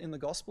miracle in the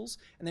Gospels,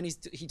 and then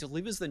he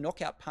delivers the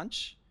knockout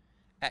punch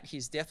at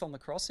his death on the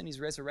cross and his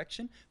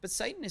resurrection, but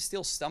Satan is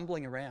still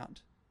stumbling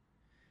around.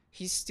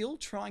 He's still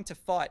trying to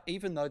fight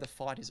even though the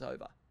fight is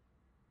over.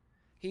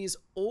 He is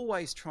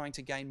always trying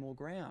to gain more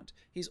ground.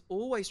 He's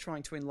always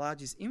trying to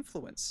enlarge his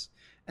influence.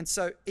 And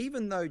so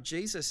even though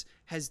Jesus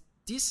has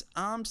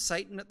disarmed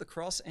Satan at the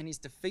cross and his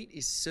defeat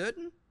is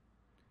certain,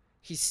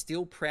 he's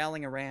still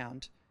prowling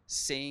around,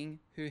 seeing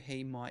who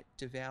he might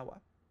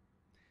devour.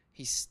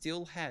 He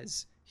still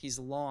has his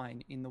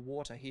line in the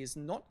water. He is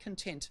not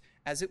content,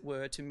 as it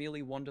were, to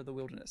merely wander the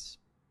wilderness.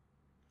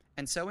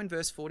 And so in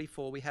verse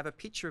 44, we have a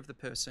picture of the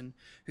person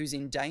who's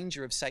in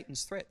danger of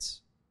Satan's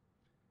threats,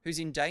 who's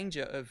in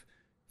danger of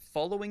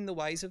following the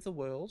ways of the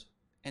world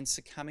and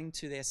succumbing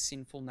to their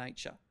sinful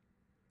nature,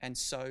 and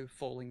so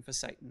falling for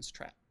Satan's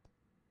trap.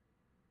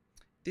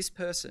 This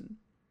person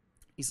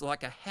is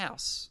like a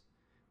house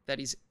that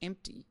is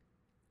empty,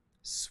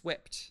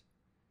 swept,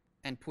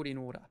 and put in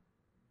order.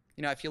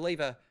 You know, if you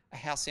leave a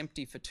house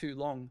empty for too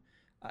long,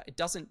 it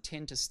doesn't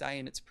tend to stay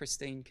in its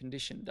pristine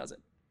condition, does it?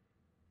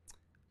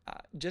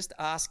 Just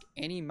ask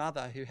any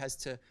mother who has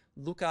to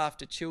look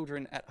after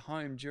children at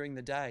home during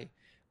the day.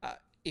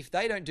 If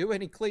they don't do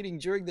any cleaning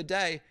during the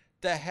day,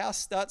 the house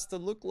starts to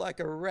look like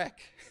a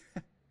wreck.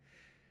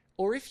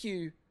 Or if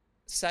you,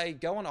 say,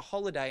 go on a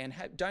holiday and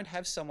don't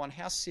have someone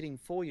house sitting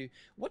for you,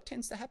 what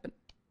tends to happen?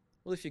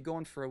 Well, if you're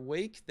gone for a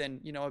week, then,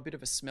 you know, a bit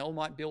of a smell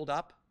might build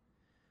up.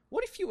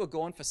 What if you were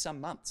gone for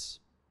some months?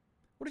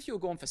 What if you were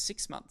gone for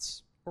 6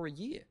 months or a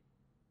year?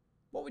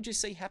 What would you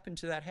see happen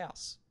to that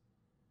house?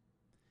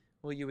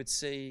 Well, you would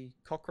see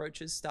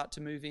cockroaches start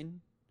to move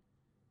in.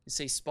 You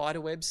see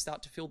spider webs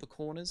start to fill the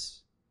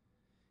corners.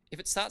 If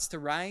it starts to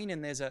rain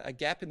and there's a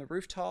gap in the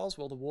roof tiles,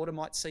 well, the water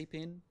might seep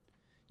in.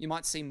 You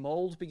might see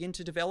mold begin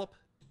to develop.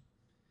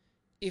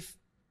 If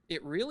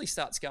it really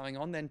starts going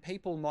on, then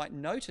people might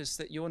notice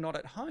that you're not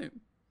at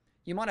home.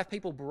 You might have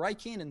people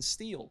break in and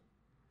steal.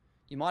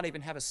 You might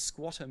even have a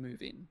squatter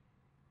move in.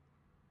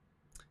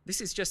 This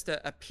is just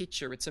a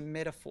picture, it's a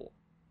metaphor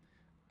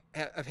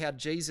of how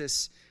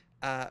Jesus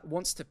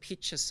wants to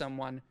picture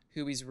someone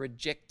who is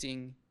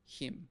rejecting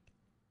him.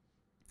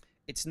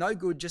 It's no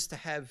good just to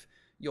have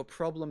your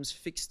problems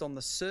fixed on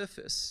the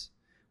surface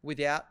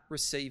without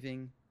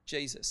receiving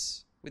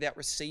Jesus, without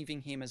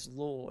receiving him as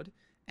Lord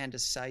and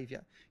as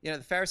Saviour. You know,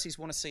 the Pharisees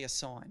want to see a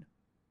sign,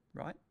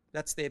 right?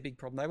 That's their big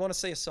problem. They want to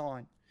see a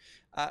sign.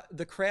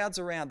 The crowds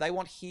around, they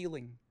want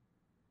healing.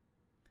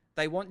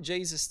 They want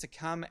Jesus to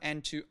come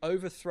and to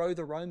overthrow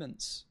the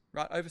Romans,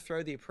 right?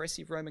 Overthrow the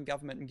oppressive Roman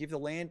government and give the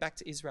land back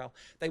to Israel.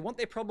 They want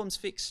their problems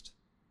fixed.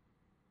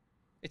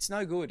 It's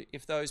no good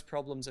if those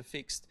problems are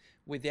fixed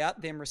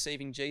without them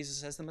receiving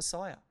Jesus as the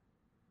Messiah.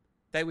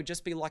 They would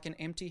just be like an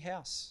empty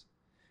house,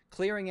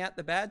 clearing out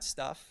the bad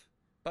stuff,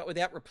 but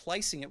without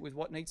replacing it with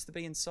what needs to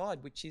be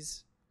inside, which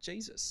is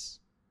Jesus.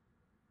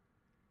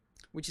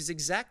 Which is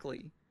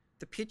exactly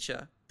the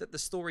picture that the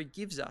story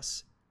gives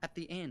us at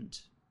the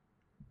end.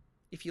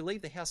 If you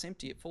leave the house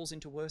empty, it falls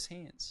into worse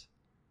hands.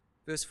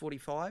 Verse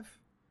 45,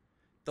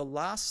 the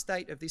last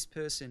state of this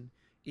person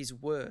is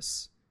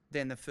worse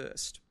than the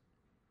first.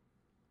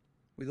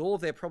 With all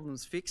of their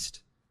problems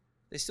fixed,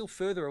 they're still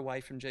further away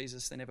from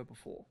Jesus than ever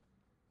before.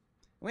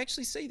 And we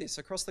actually see this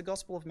across the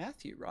Gospel of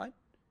Matthew, right?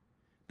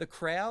 The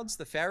crowds,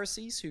 the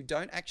Pharisees who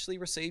don't actually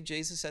receive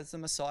Jesus as the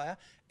Messiah,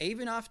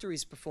 even after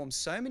he's performed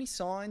so many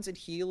signs and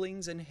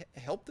healings and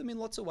helped them in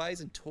lots of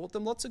ways and taught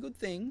them lots of good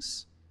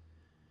things,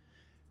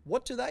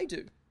 what do?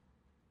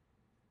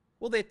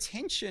 Well, their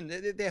tension,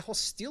 their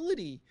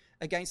hostility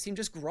against him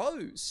just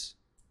grows.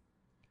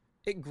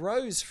 It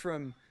grows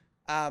from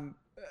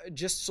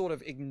just sort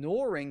of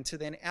ignoring to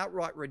then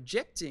outright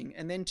rejecting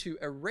and then to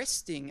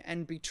arresting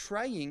and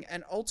betraying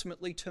and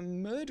ultimately to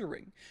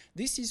murdering.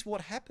 This is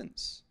what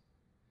happens.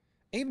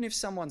 Even if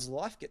someone's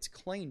life gets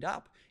cleaned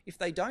up, if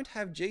they don't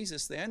have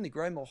Jesus, they only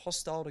grow more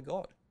hostile to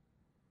God.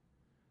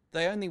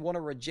 They only want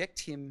to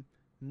reject him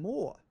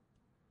more.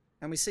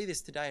 And we see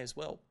this today as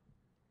well.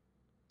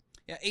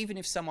 Yeah, even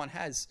if someone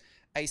has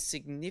a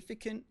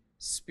significant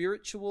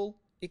spiritual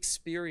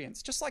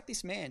experience, just like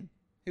this man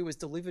who was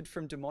delivered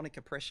from demonic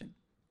oppression,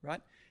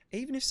 right?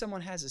 Even if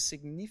someone has a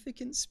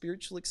significant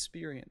spiritual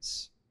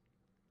experience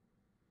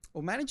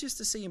or manages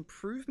to see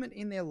improvement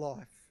in their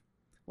life,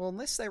 well,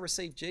 unless they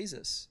receive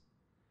Jesus,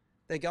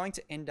 they're going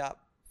to end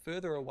up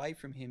further away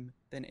from him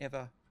than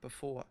ever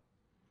before.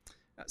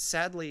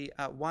 Sadly,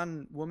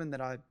 one woman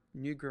that I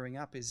knew growing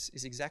up is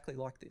exactly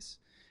like this.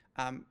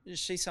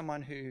 She's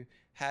someone who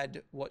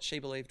had what she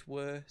believed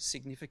were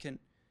significant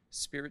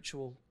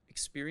spiritual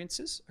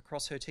experiences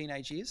across her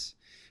teenage years.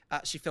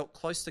 She felt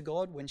close to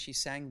God when she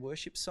sang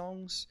worship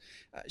songs.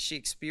 She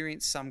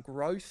experienced some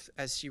growth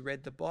as she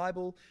read the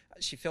Bible.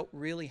 She felt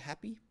really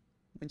happy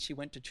when she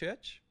went to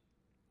church.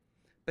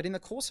 But in the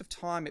course of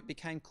time, it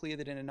became clear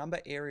that in a number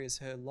of areas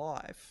of her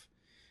life,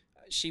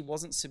 she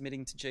wasn't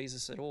submitting to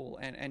Jesus at all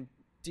and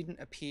didn't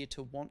appear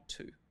to want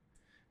to.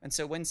 And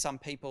so when some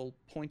people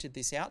pointed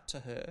this out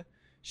to her,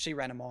 she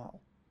ran a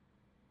mile.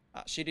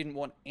 She didn't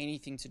want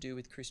anything to do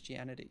with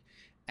Christianity.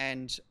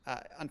 And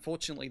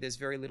unfortunately, there's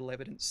very little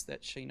evidence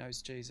that she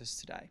knows Jesus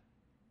today.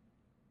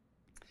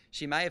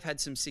 She may have had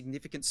some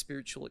significant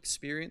spiritual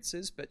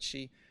experiences, but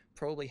she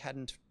probably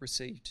hadn't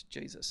received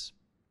Jesus,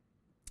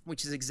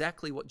 which is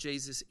exactly what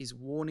Jesus is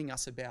warning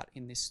us about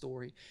in this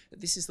story, that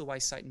this is the way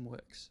Satan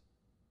works.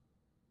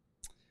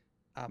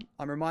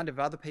 I'm reminded of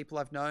other people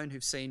I've known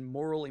who've seen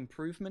moral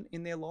improvement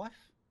in their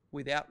life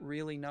without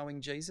really knowing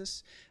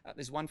Jesus.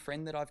 There's one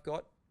friend that I've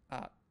got.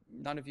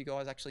 None of you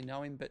guys actually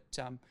know him, but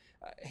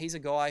he's a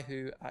guy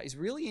who is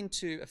really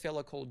into a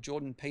fellow called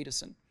Jordan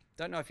Peterson.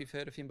 Don't know if you've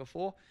heard of him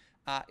before.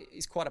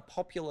 He's quite a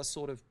popular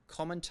sort of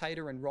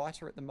commentator and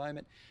writer at the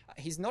moment.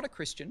 He's not a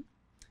Christian,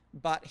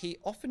 but he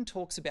often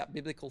talks about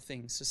biblical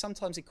things. So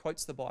sometimes he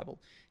quotes the Bible.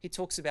 He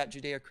talks about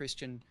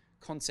Judeo-Christian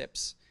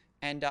concepts.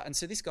 And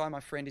so this guy, my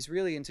friend, is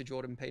really into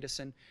Jordan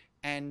Peterson.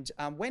 And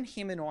when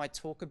him and I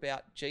talk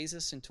about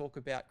Jesus and talk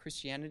about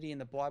Christianity in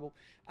the Bible,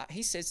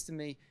 he says to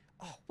me,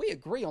 "Oh, we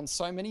agree on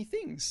so many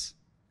things.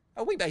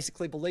 We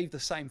basically believe the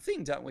same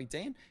thing, don't we,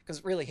 Dan?"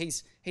 Because really,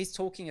 he's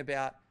talking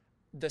about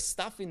the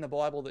stuff in the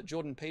Bible that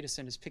Jordan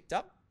Peterson has picked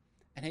up.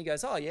 And he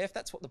goes, "Oh, yeah, if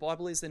that's what the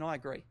Bible is, then I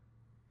agree."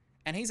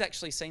 And he's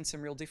actually seen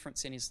some real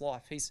difference in his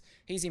life.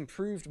 He's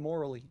improved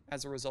morally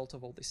as a result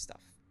of all this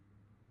stuff.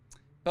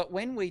 But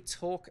when we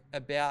talk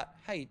about,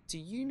 hey, do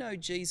you know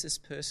Jesus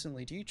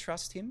personally? Do you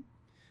trust him?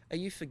 Are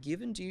you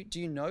forgiven? Do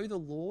you know the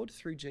Lord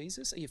through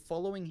Jesus? Are you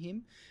following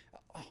him?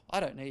 Oh, I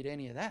don't need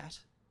any of that.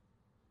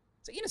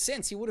 So in a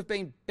sense, he would have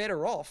been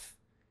better off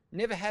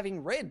never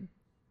having read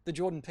the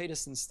Jordan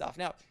Peterson stuff.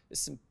 Now, there's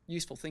some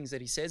useful things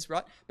that he says,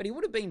 right? But he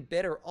would have been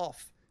better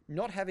off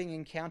not having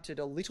encountered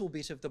a little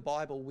bit of the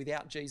Bible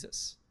without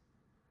Jesus,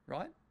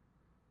 right?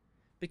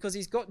 because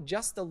he's got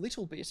just a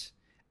little bit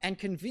and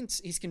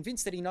he's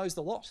convinced that he knows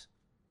the lot.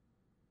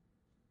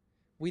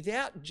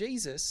 Without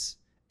Jesus,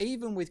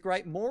 even with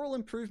great moral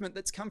improvement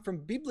that's come from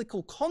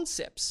biblical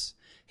concepts,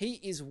 he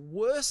is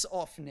worse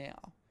off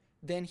now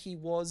than he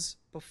was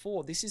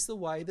before. This is the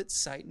way that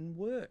Satan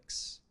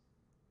works.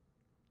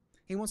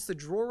 He wants to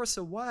draw us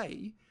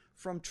away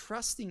from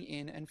trusting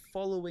in and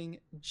following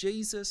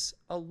Jesus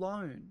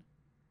alone.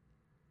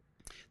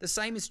 The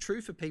same is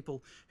true for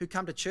people who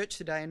come to church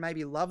today and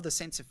maybe love the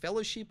sense of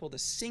fellowship or the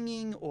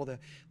singing or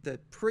the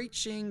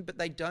preaching, but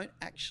they don't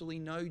actually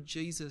know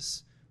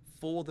Jesus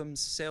for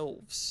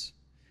themselves.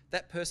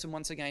 That person,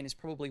 once again, is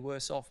probably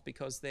worse off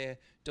because they're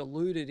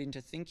deluded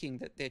into thinking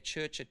that their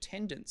church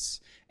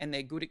attendance and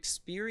their good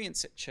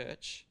experience at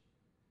church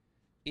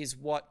is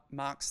what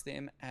marks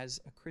them as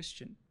a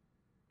Christian.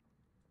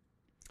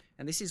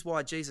 And this is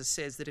why Jesus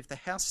says that if the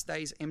house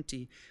stays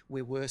empty,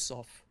 we're worse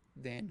off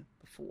than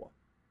before.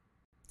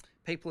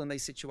 People in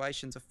these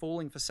situations are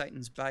falling for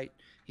Satan's bait.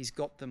 He's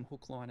got them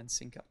hook, line, and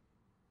sinker.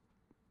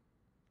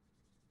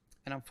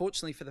 And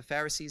unfortunately for the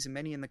Pharisees and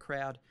many in the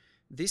crowd,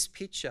 this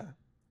picture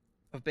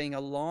of being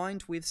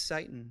aligned with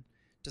Satan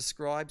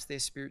describes their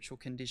spiritual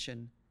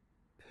condition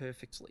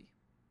perfectly,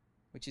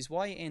 which is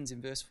why he ends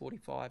in verse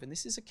 45. And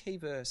this is a key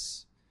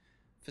verse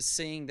for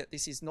seeing that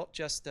this is not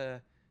just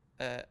a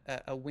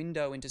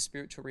window into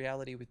spiritual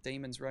reality with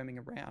demons roaming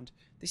around.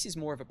 This is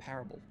more of a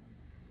parable.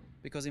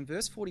 Because in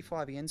verse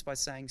 45, he ends by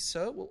saying,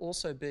 "So it will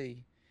also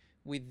be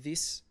with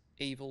this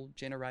evil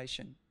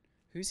generation."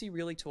 Who's he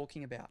really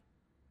talking about?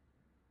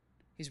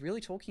 He's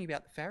really talking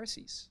about the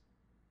Pharisees.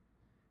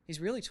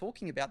 He's really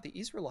talking about the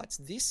Israelites,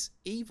 this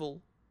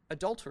evil,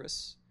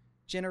 adulterous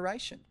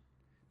generation.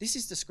 This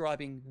is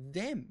describing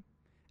them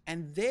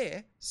and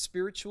their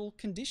spiritual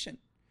condition.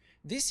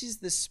 This is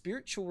the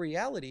spiritual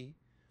reality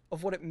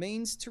of what it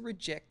means to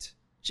reject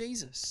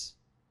Jesus.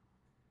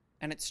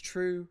 And it's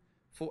true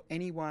for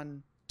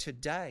anyone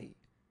today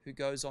who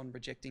goes on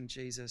rejecting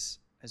Jesus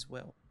as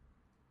well.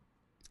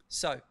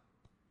 So,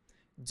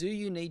 do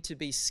you need to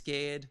be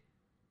scared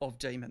of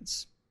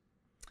demons?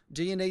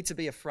 Do you need to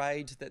be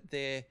afraid that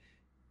they're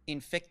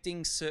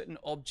infecting certain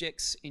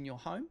objects in your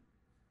home,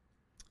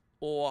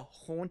 or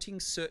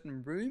haunting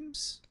certain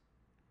rooms,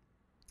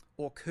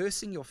 or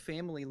cursing your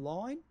family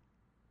line,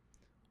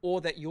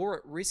 or that you're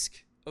at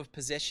risk of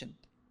possession?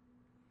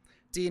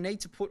 Do you need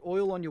to put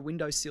oil on your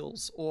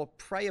windowsills or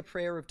pray a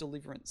prayer of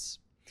deliverance?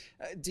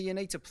 Do you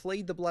need to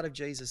plead the blood of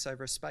Jesus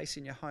over a space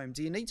in your home?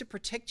 Do you need to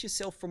protect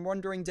yourself from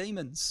wandering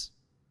demons?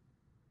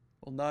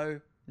 Well,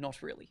 no,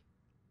 not really.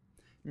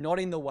 Not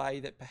in the way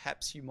that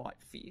perhaps you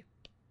might fear.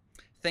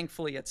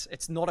 Thankfully,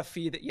 it's not a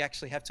fear that you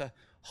actually have to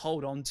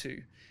hold on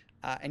to,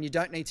 and you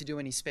don't need to do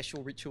any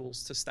special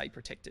rituals to stay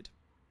protected,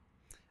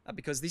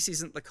 because this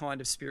isn't the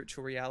kind of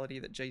spiritual reality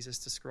that Jesus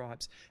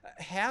describes.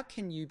 How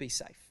can you be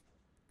safe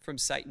from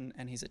Satan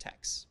and his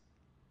attacks?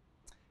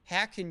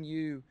 How can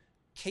you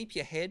keep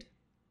your head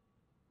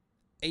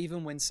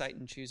even when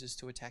Satan chooses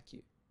to attack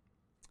you?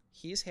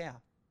 Here's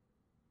how.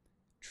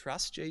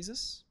 Trust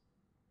Jesus,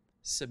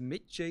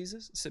 submit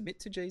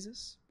to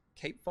Jesus,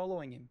 keep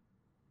following him.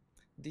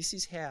 This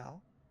is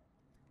how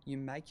you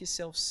make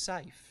yourself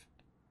safe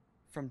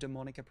from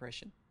demonic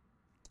oppression.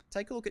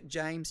 Take a look at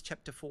James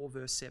chapter 4,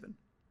 verse 7.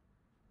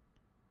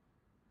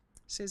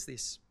 It says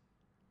this: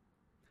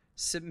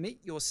 "Submit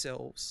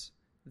yourselves,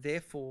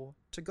 therefore,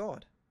 to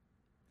God.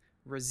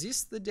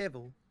 Resist the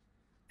devil,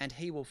 and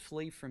he will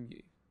flee from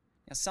you."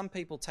 Now, some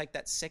people take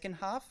that second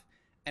half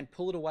and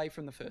pull it away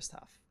from the first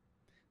half.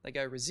 They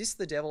go, resist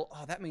the devil.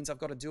 Oh, that means I've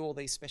got to do all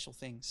these special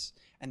things,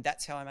 and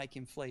that's how I make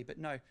him flee. But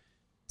no,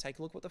 take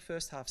a look what the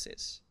first half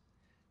says.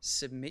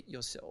 Submit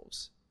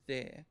yourselves,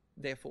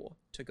 therefore,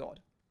 to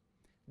God.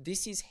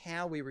 This is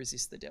how we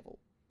resist the devil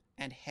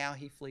and how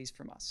he flees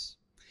from us.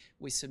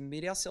 We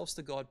submit ourselves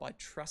to God by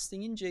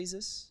trusting in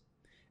Jesus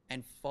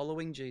and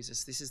following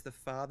Jesus. This is the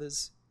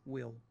Father's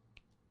will.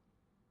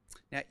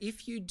 Now,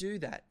 if you do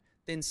that,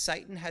 then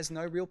Satan has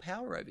no real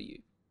power over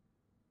you.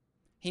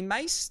 He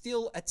may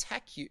still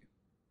attack you.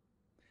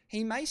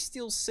 He may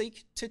still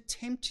seek to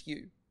tempt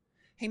you.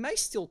 He may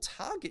still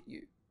target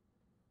you,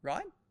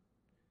 right?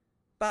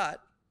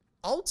 But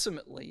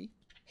ultimately,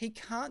 he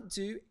can't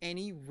do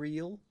any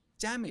real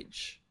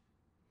damage,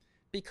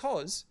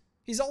 because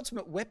his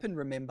ultimate weapon,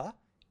 remember,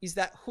 is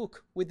that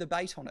hook with the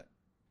bait on it.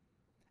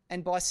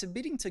 And by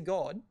submitting to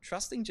God,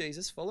 trusting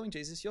Jesus, following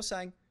Jesus, you're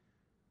saying,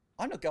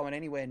 I'm not going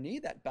anywhere near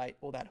that bait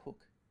or that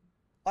hook.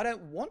 I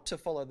don't want to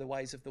follow the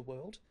ways of the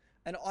world,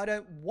 and I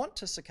don't want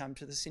to succumb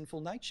to the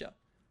sinful nature.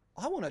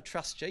 I want to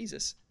trust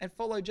Jesus and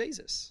follow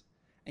Jesus.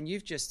 And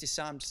you've just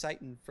disarmed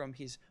Satan from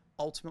his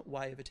ultimate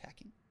way of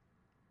attacking.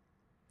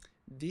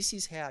 This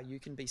is how you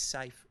can be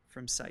safe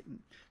from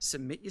Satan.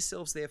 Submit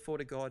yourselves therefore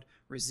to God,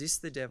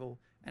 resist the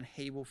devil, and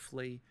he will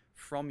flee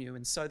from you.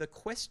 And so the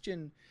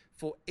question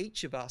for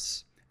each of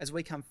us as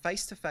we come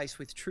face to face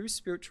with true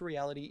spiritual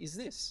reality is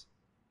this: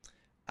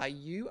 are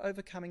you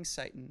overcoming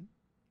Satan,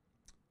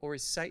 or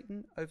is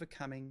Satan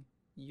overcoming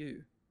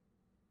you?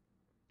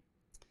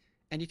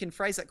 And you can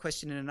phrase that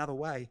question in another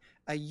way.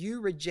 Are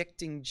you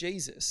rejecting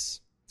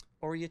Jesus,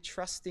 or are you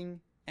trusting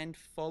and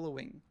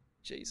following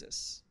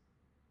Jesus?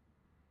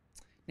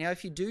 Now,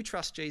 if you do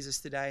trust Jesus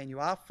today and you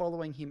are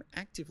following him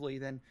actively,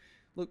 then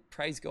look,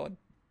 praise God.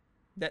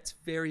 That's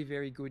very,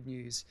 very good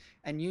news.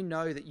 And you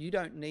know that you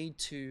don't need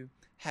to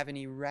have an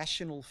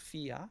irrational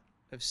fear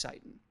of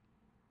Satan.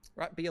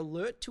 Right? Be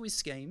alert to his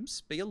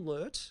schemes. Be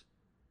alert.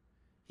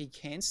 He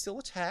can still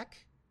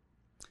attack,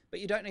 but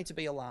you don't need to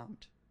be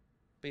alarmed.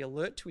 Be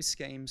alert to his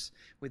schemes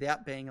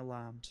without being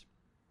alarmed.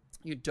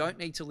 You don't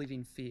need to live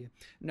in fear.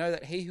 Know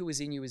that he who is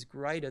in you is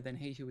greater than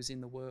he who is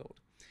in the world.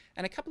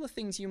 And a couple of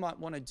things you might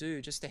want to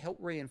do just to help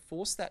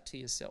reinforce that to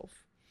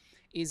yourself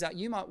is that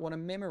you might want to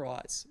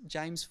memorize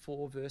James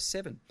 4 verse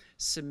 7.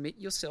 Submit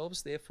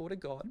yourselves therefore to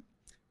God,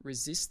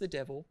 resist the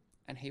devil,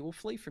 and he will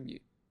flee from you.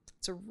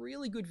 It's a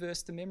really good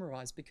verse to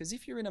memorize, because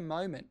if you're in a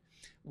moment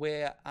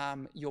where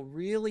you're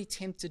really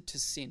tempted to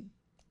sin,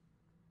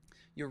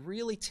 you're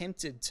really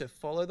tempted to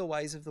follow the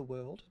ways of the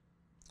world,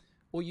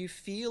 or you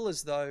feel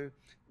as though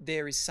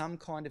there is some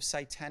kind of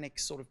satanic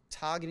sort of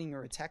targeting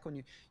or attack on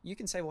you, you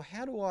can say, well,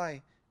 how do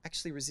I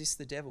actually resist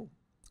the devil?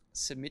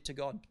 Submit to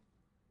God.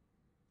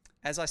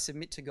 As I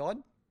submit to God,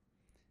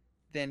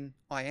 then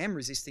I am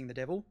resisting the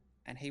devil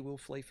and he will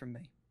flee from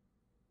me.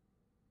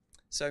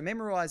 So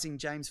memorizing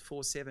James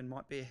 4:7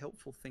 might be a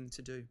helpful thing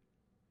to do.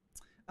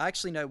 I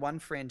actually know one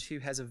friend who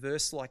has a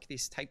verse like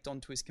this taped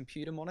onto his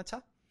computer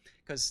monitor,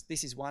 because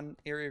this is one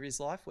area of his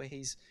life where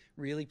he's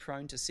really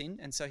prone to sin.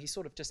 And so he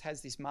sort of just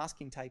has this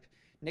masking tape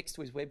next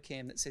to his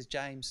webcam that says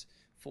James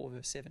 4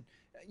 verse 7.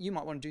 You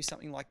might want to do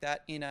something like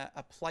that in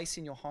a place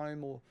in your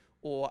home,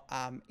 or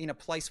in a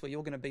place where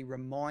you're going to be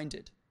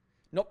reminded,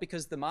 not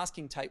because the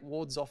masking tape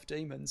wards off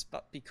demons,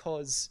 but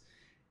because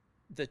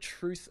the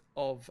truth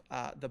of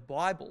the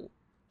Bible,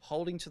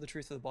 holding to the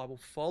truth of the Bible,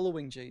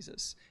 following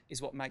Jesus,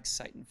 is what makes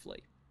Satan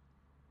flee.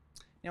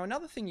 Now,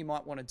 another thing you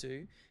might want to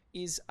do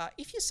is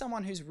if you're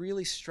someone who's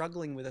really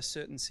struggling with a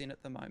certain sin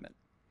at the moment,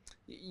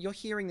 you're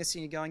hearing this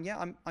and you're going, yeah,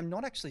 I'm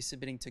not actually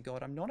submitting to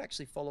God. I'm not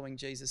actually following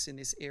Jesus in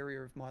this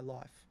area of my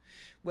life.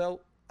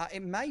 Well,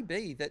 it may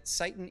be that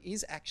Satan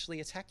is actually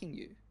attacking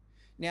you.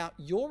 Now,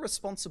 you're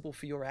responsible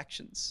for your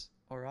actions,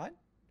 all right?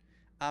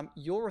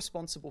 You're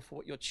responsible for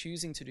what you're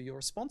choosing to do. You're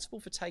responsible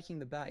for taking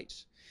the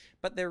bait.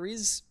 But there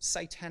is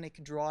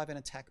satanic drive and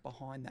attack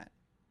behind that.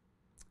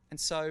 And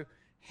so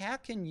how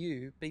can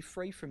you be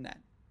free from that?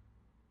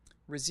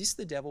 Resist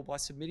the devil by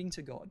submitting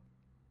to God.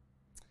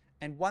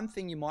 And one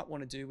thing you might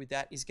want to do with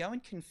that is go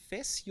and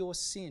confess your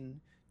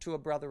sin to a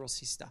brother or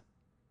sister.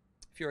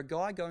 If you're a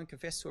guy, go and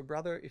confess to a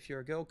brother. If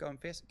you're a girl, go and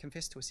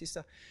confess to a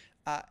sister.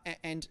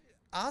 And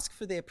ask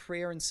for their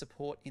prayer and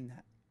support in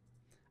that.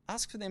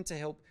 Ask for them to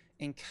help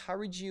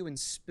encourage you and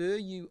spur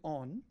you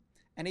on,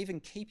 and even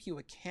keep you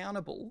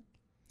accountable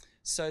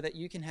so that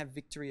you can have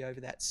victory over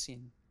that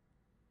sin.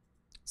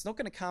 It's not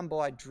going to come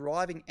by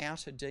driving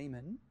out a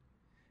demon.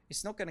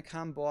 It's not going to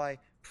come by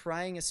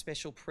praying a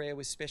special prayer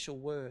with special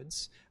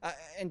words.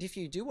 And if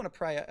you do want to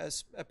pray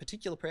a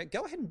particular prayer,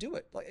 go ahead and do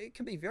it. Like, it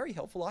can be very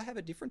helpful. I have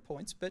at different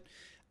points, but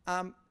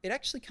it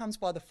actually comes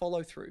by the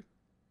follow-through,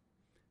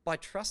 by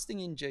trusting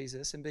in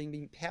Jesus and being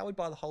empowered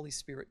by the Holy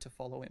Spirit to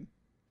follow him.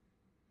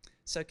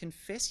 So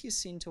confess your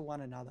sin to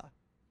one another,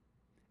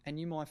 and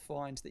you might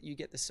find that you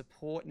get the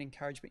support and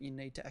encouragement you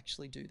need to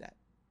actually do that.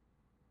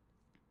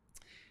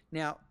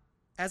 Now,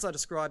 as I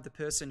described the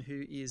person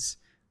who is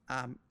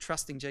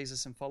trusting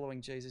Jesus and following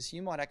Jesus,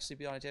 you might actually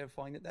be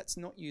identifying that that's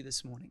not you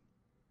this morning.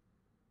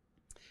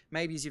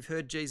 Maybe as you've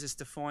heard Jesus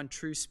define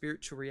true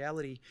spiritual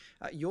reality,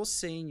 you're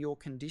seeing your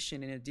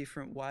condition in a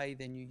different way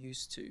than you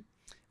used to.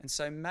 And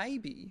so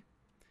maybe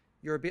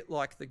you're a bit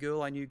like the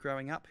girl I knew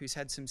growing up who's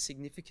had some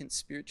significant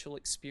spiritual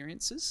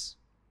experiences,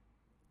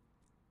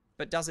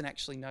 but doesn't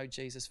actually know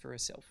Jesus for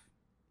herself.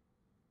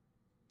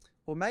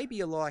 Or maybe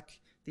you're like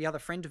the other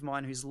friend of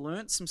mine who's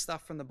learnt some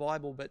stuff from the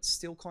Bible, but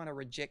still kind of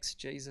rejects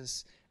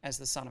Jesus as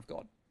the Son of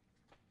God.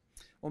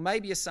 Or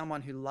maybe you're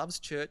someone who loves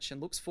church and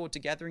looks forward to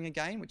gathering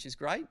again, which is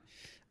great,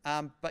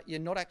 but you're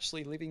not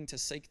actually living to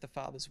seek the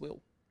Father's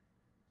will.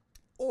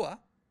 Or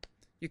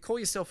you call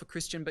yourself a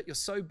Christian, but you're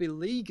so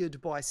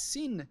beleaguered by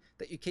sin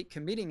that you keep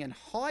committing and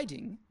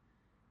hiding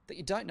that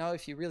you don't know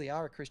if you really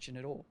are a Christian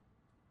at all.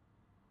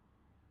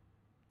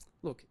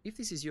 Look, if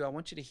this is you, I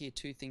want you to hear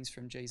two things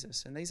from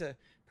Jesus, and these are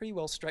pretty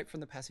well straight from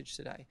the passage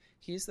today.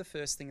 Here's the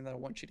first thing that I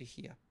want you to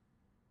hear.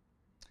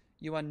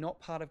 You are not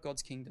part of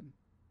God's kingdom.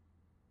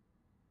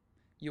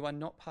 You are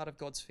not part of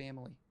God's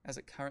family as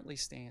it currently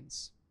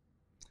stands,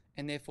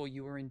 and therefore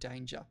you are in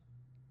danger.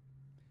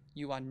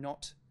 You are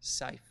not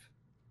safe.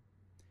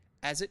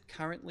 As it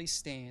currently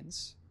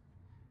stands,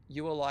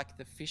 you are like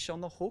the fish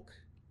on the hook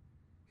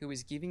who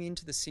is giving in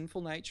to the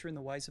sinful nature and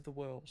the ways of the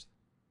world.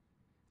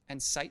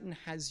 And Satan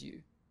has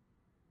you.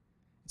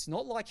 It's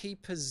not like he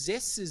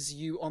possesses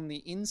you on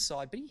the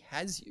inside, but he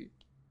has you.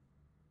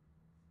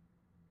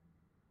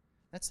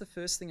 That's the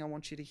first thing I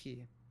want you to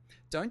hear.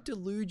 Don't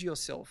delude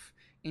yourself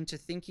into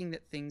thinking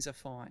that things are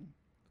fine.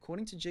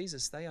 According to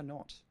Jesus, they are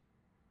not.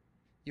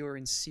 You are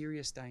in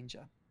serious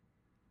danger.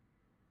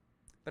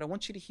 But I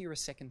want you to hear a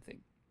second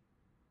thing.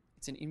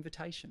 It's an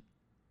invitation.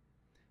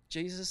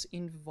 Jesus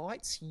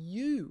invites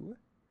you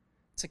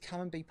to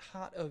come and be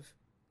part of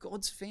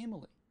God's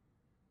family.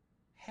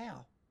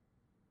 How?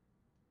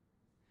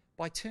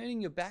 By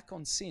turning your back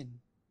on sin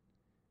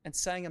and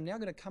saying, I'm now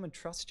going to come and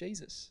trust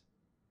Jesus.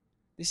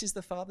 This is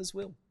the Father's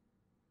will.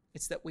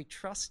 It's that we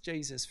trust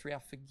Jesus for our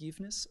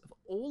forgiveness of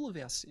all of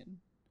our sin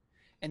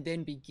and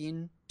then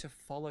begin to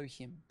follow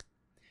him.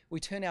 We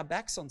turn our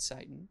backs on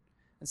Satan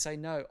and say,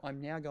 no,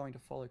 I'm now going to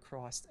follow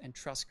Christ and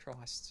trust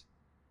Christ.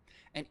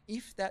 And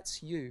if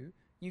that's you,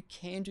 you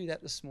can do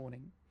that this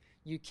morning.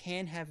 You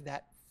can have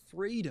that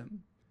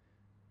freedom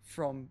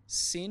from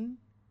sin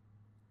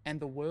and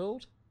the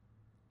world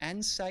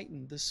and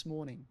Satan this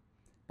morning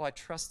by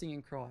trusting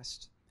in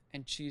Christ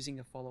and choosing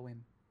to follow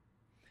him.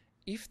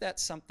 If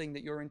that's something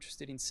that you're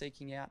interested in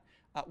seeking out,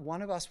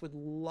 one of us would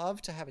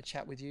love to have a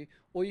chat with you,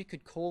 or you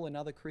could call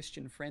another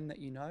Christian friend that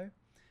you know.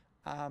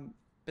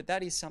 But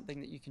that is something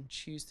that you can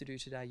choose to do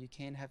today. You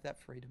can have that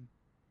freedom.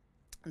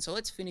 And so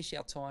let's finish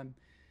our time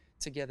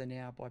together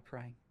now by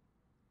praying.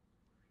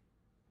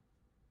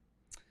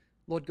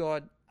 Lord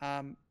God,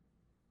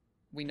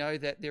 we know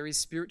that there is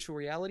spiritual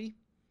reality,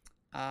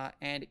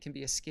 and it can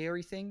be a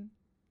scary thing.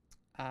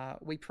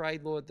 We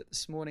prayed, Lord, that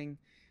this morning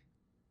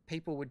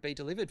people would be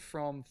delivered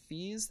from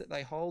fears that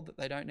they hold that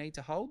they don't need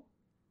to hold,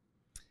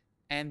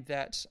 and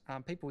that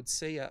people would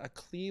see a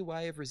clear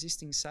way of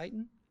resisting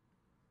Satan,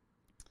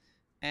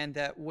 and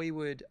that we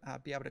would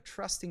be able to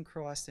trust in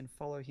Christ and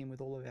follow him with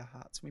all of our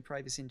hearts. We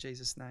pray this in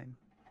Jesus' name.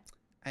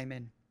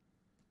 Amen.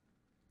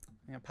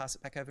 I'm going to pass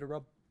it back over to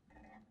Rob.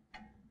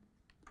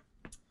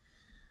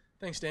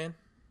 Thanks, Dan.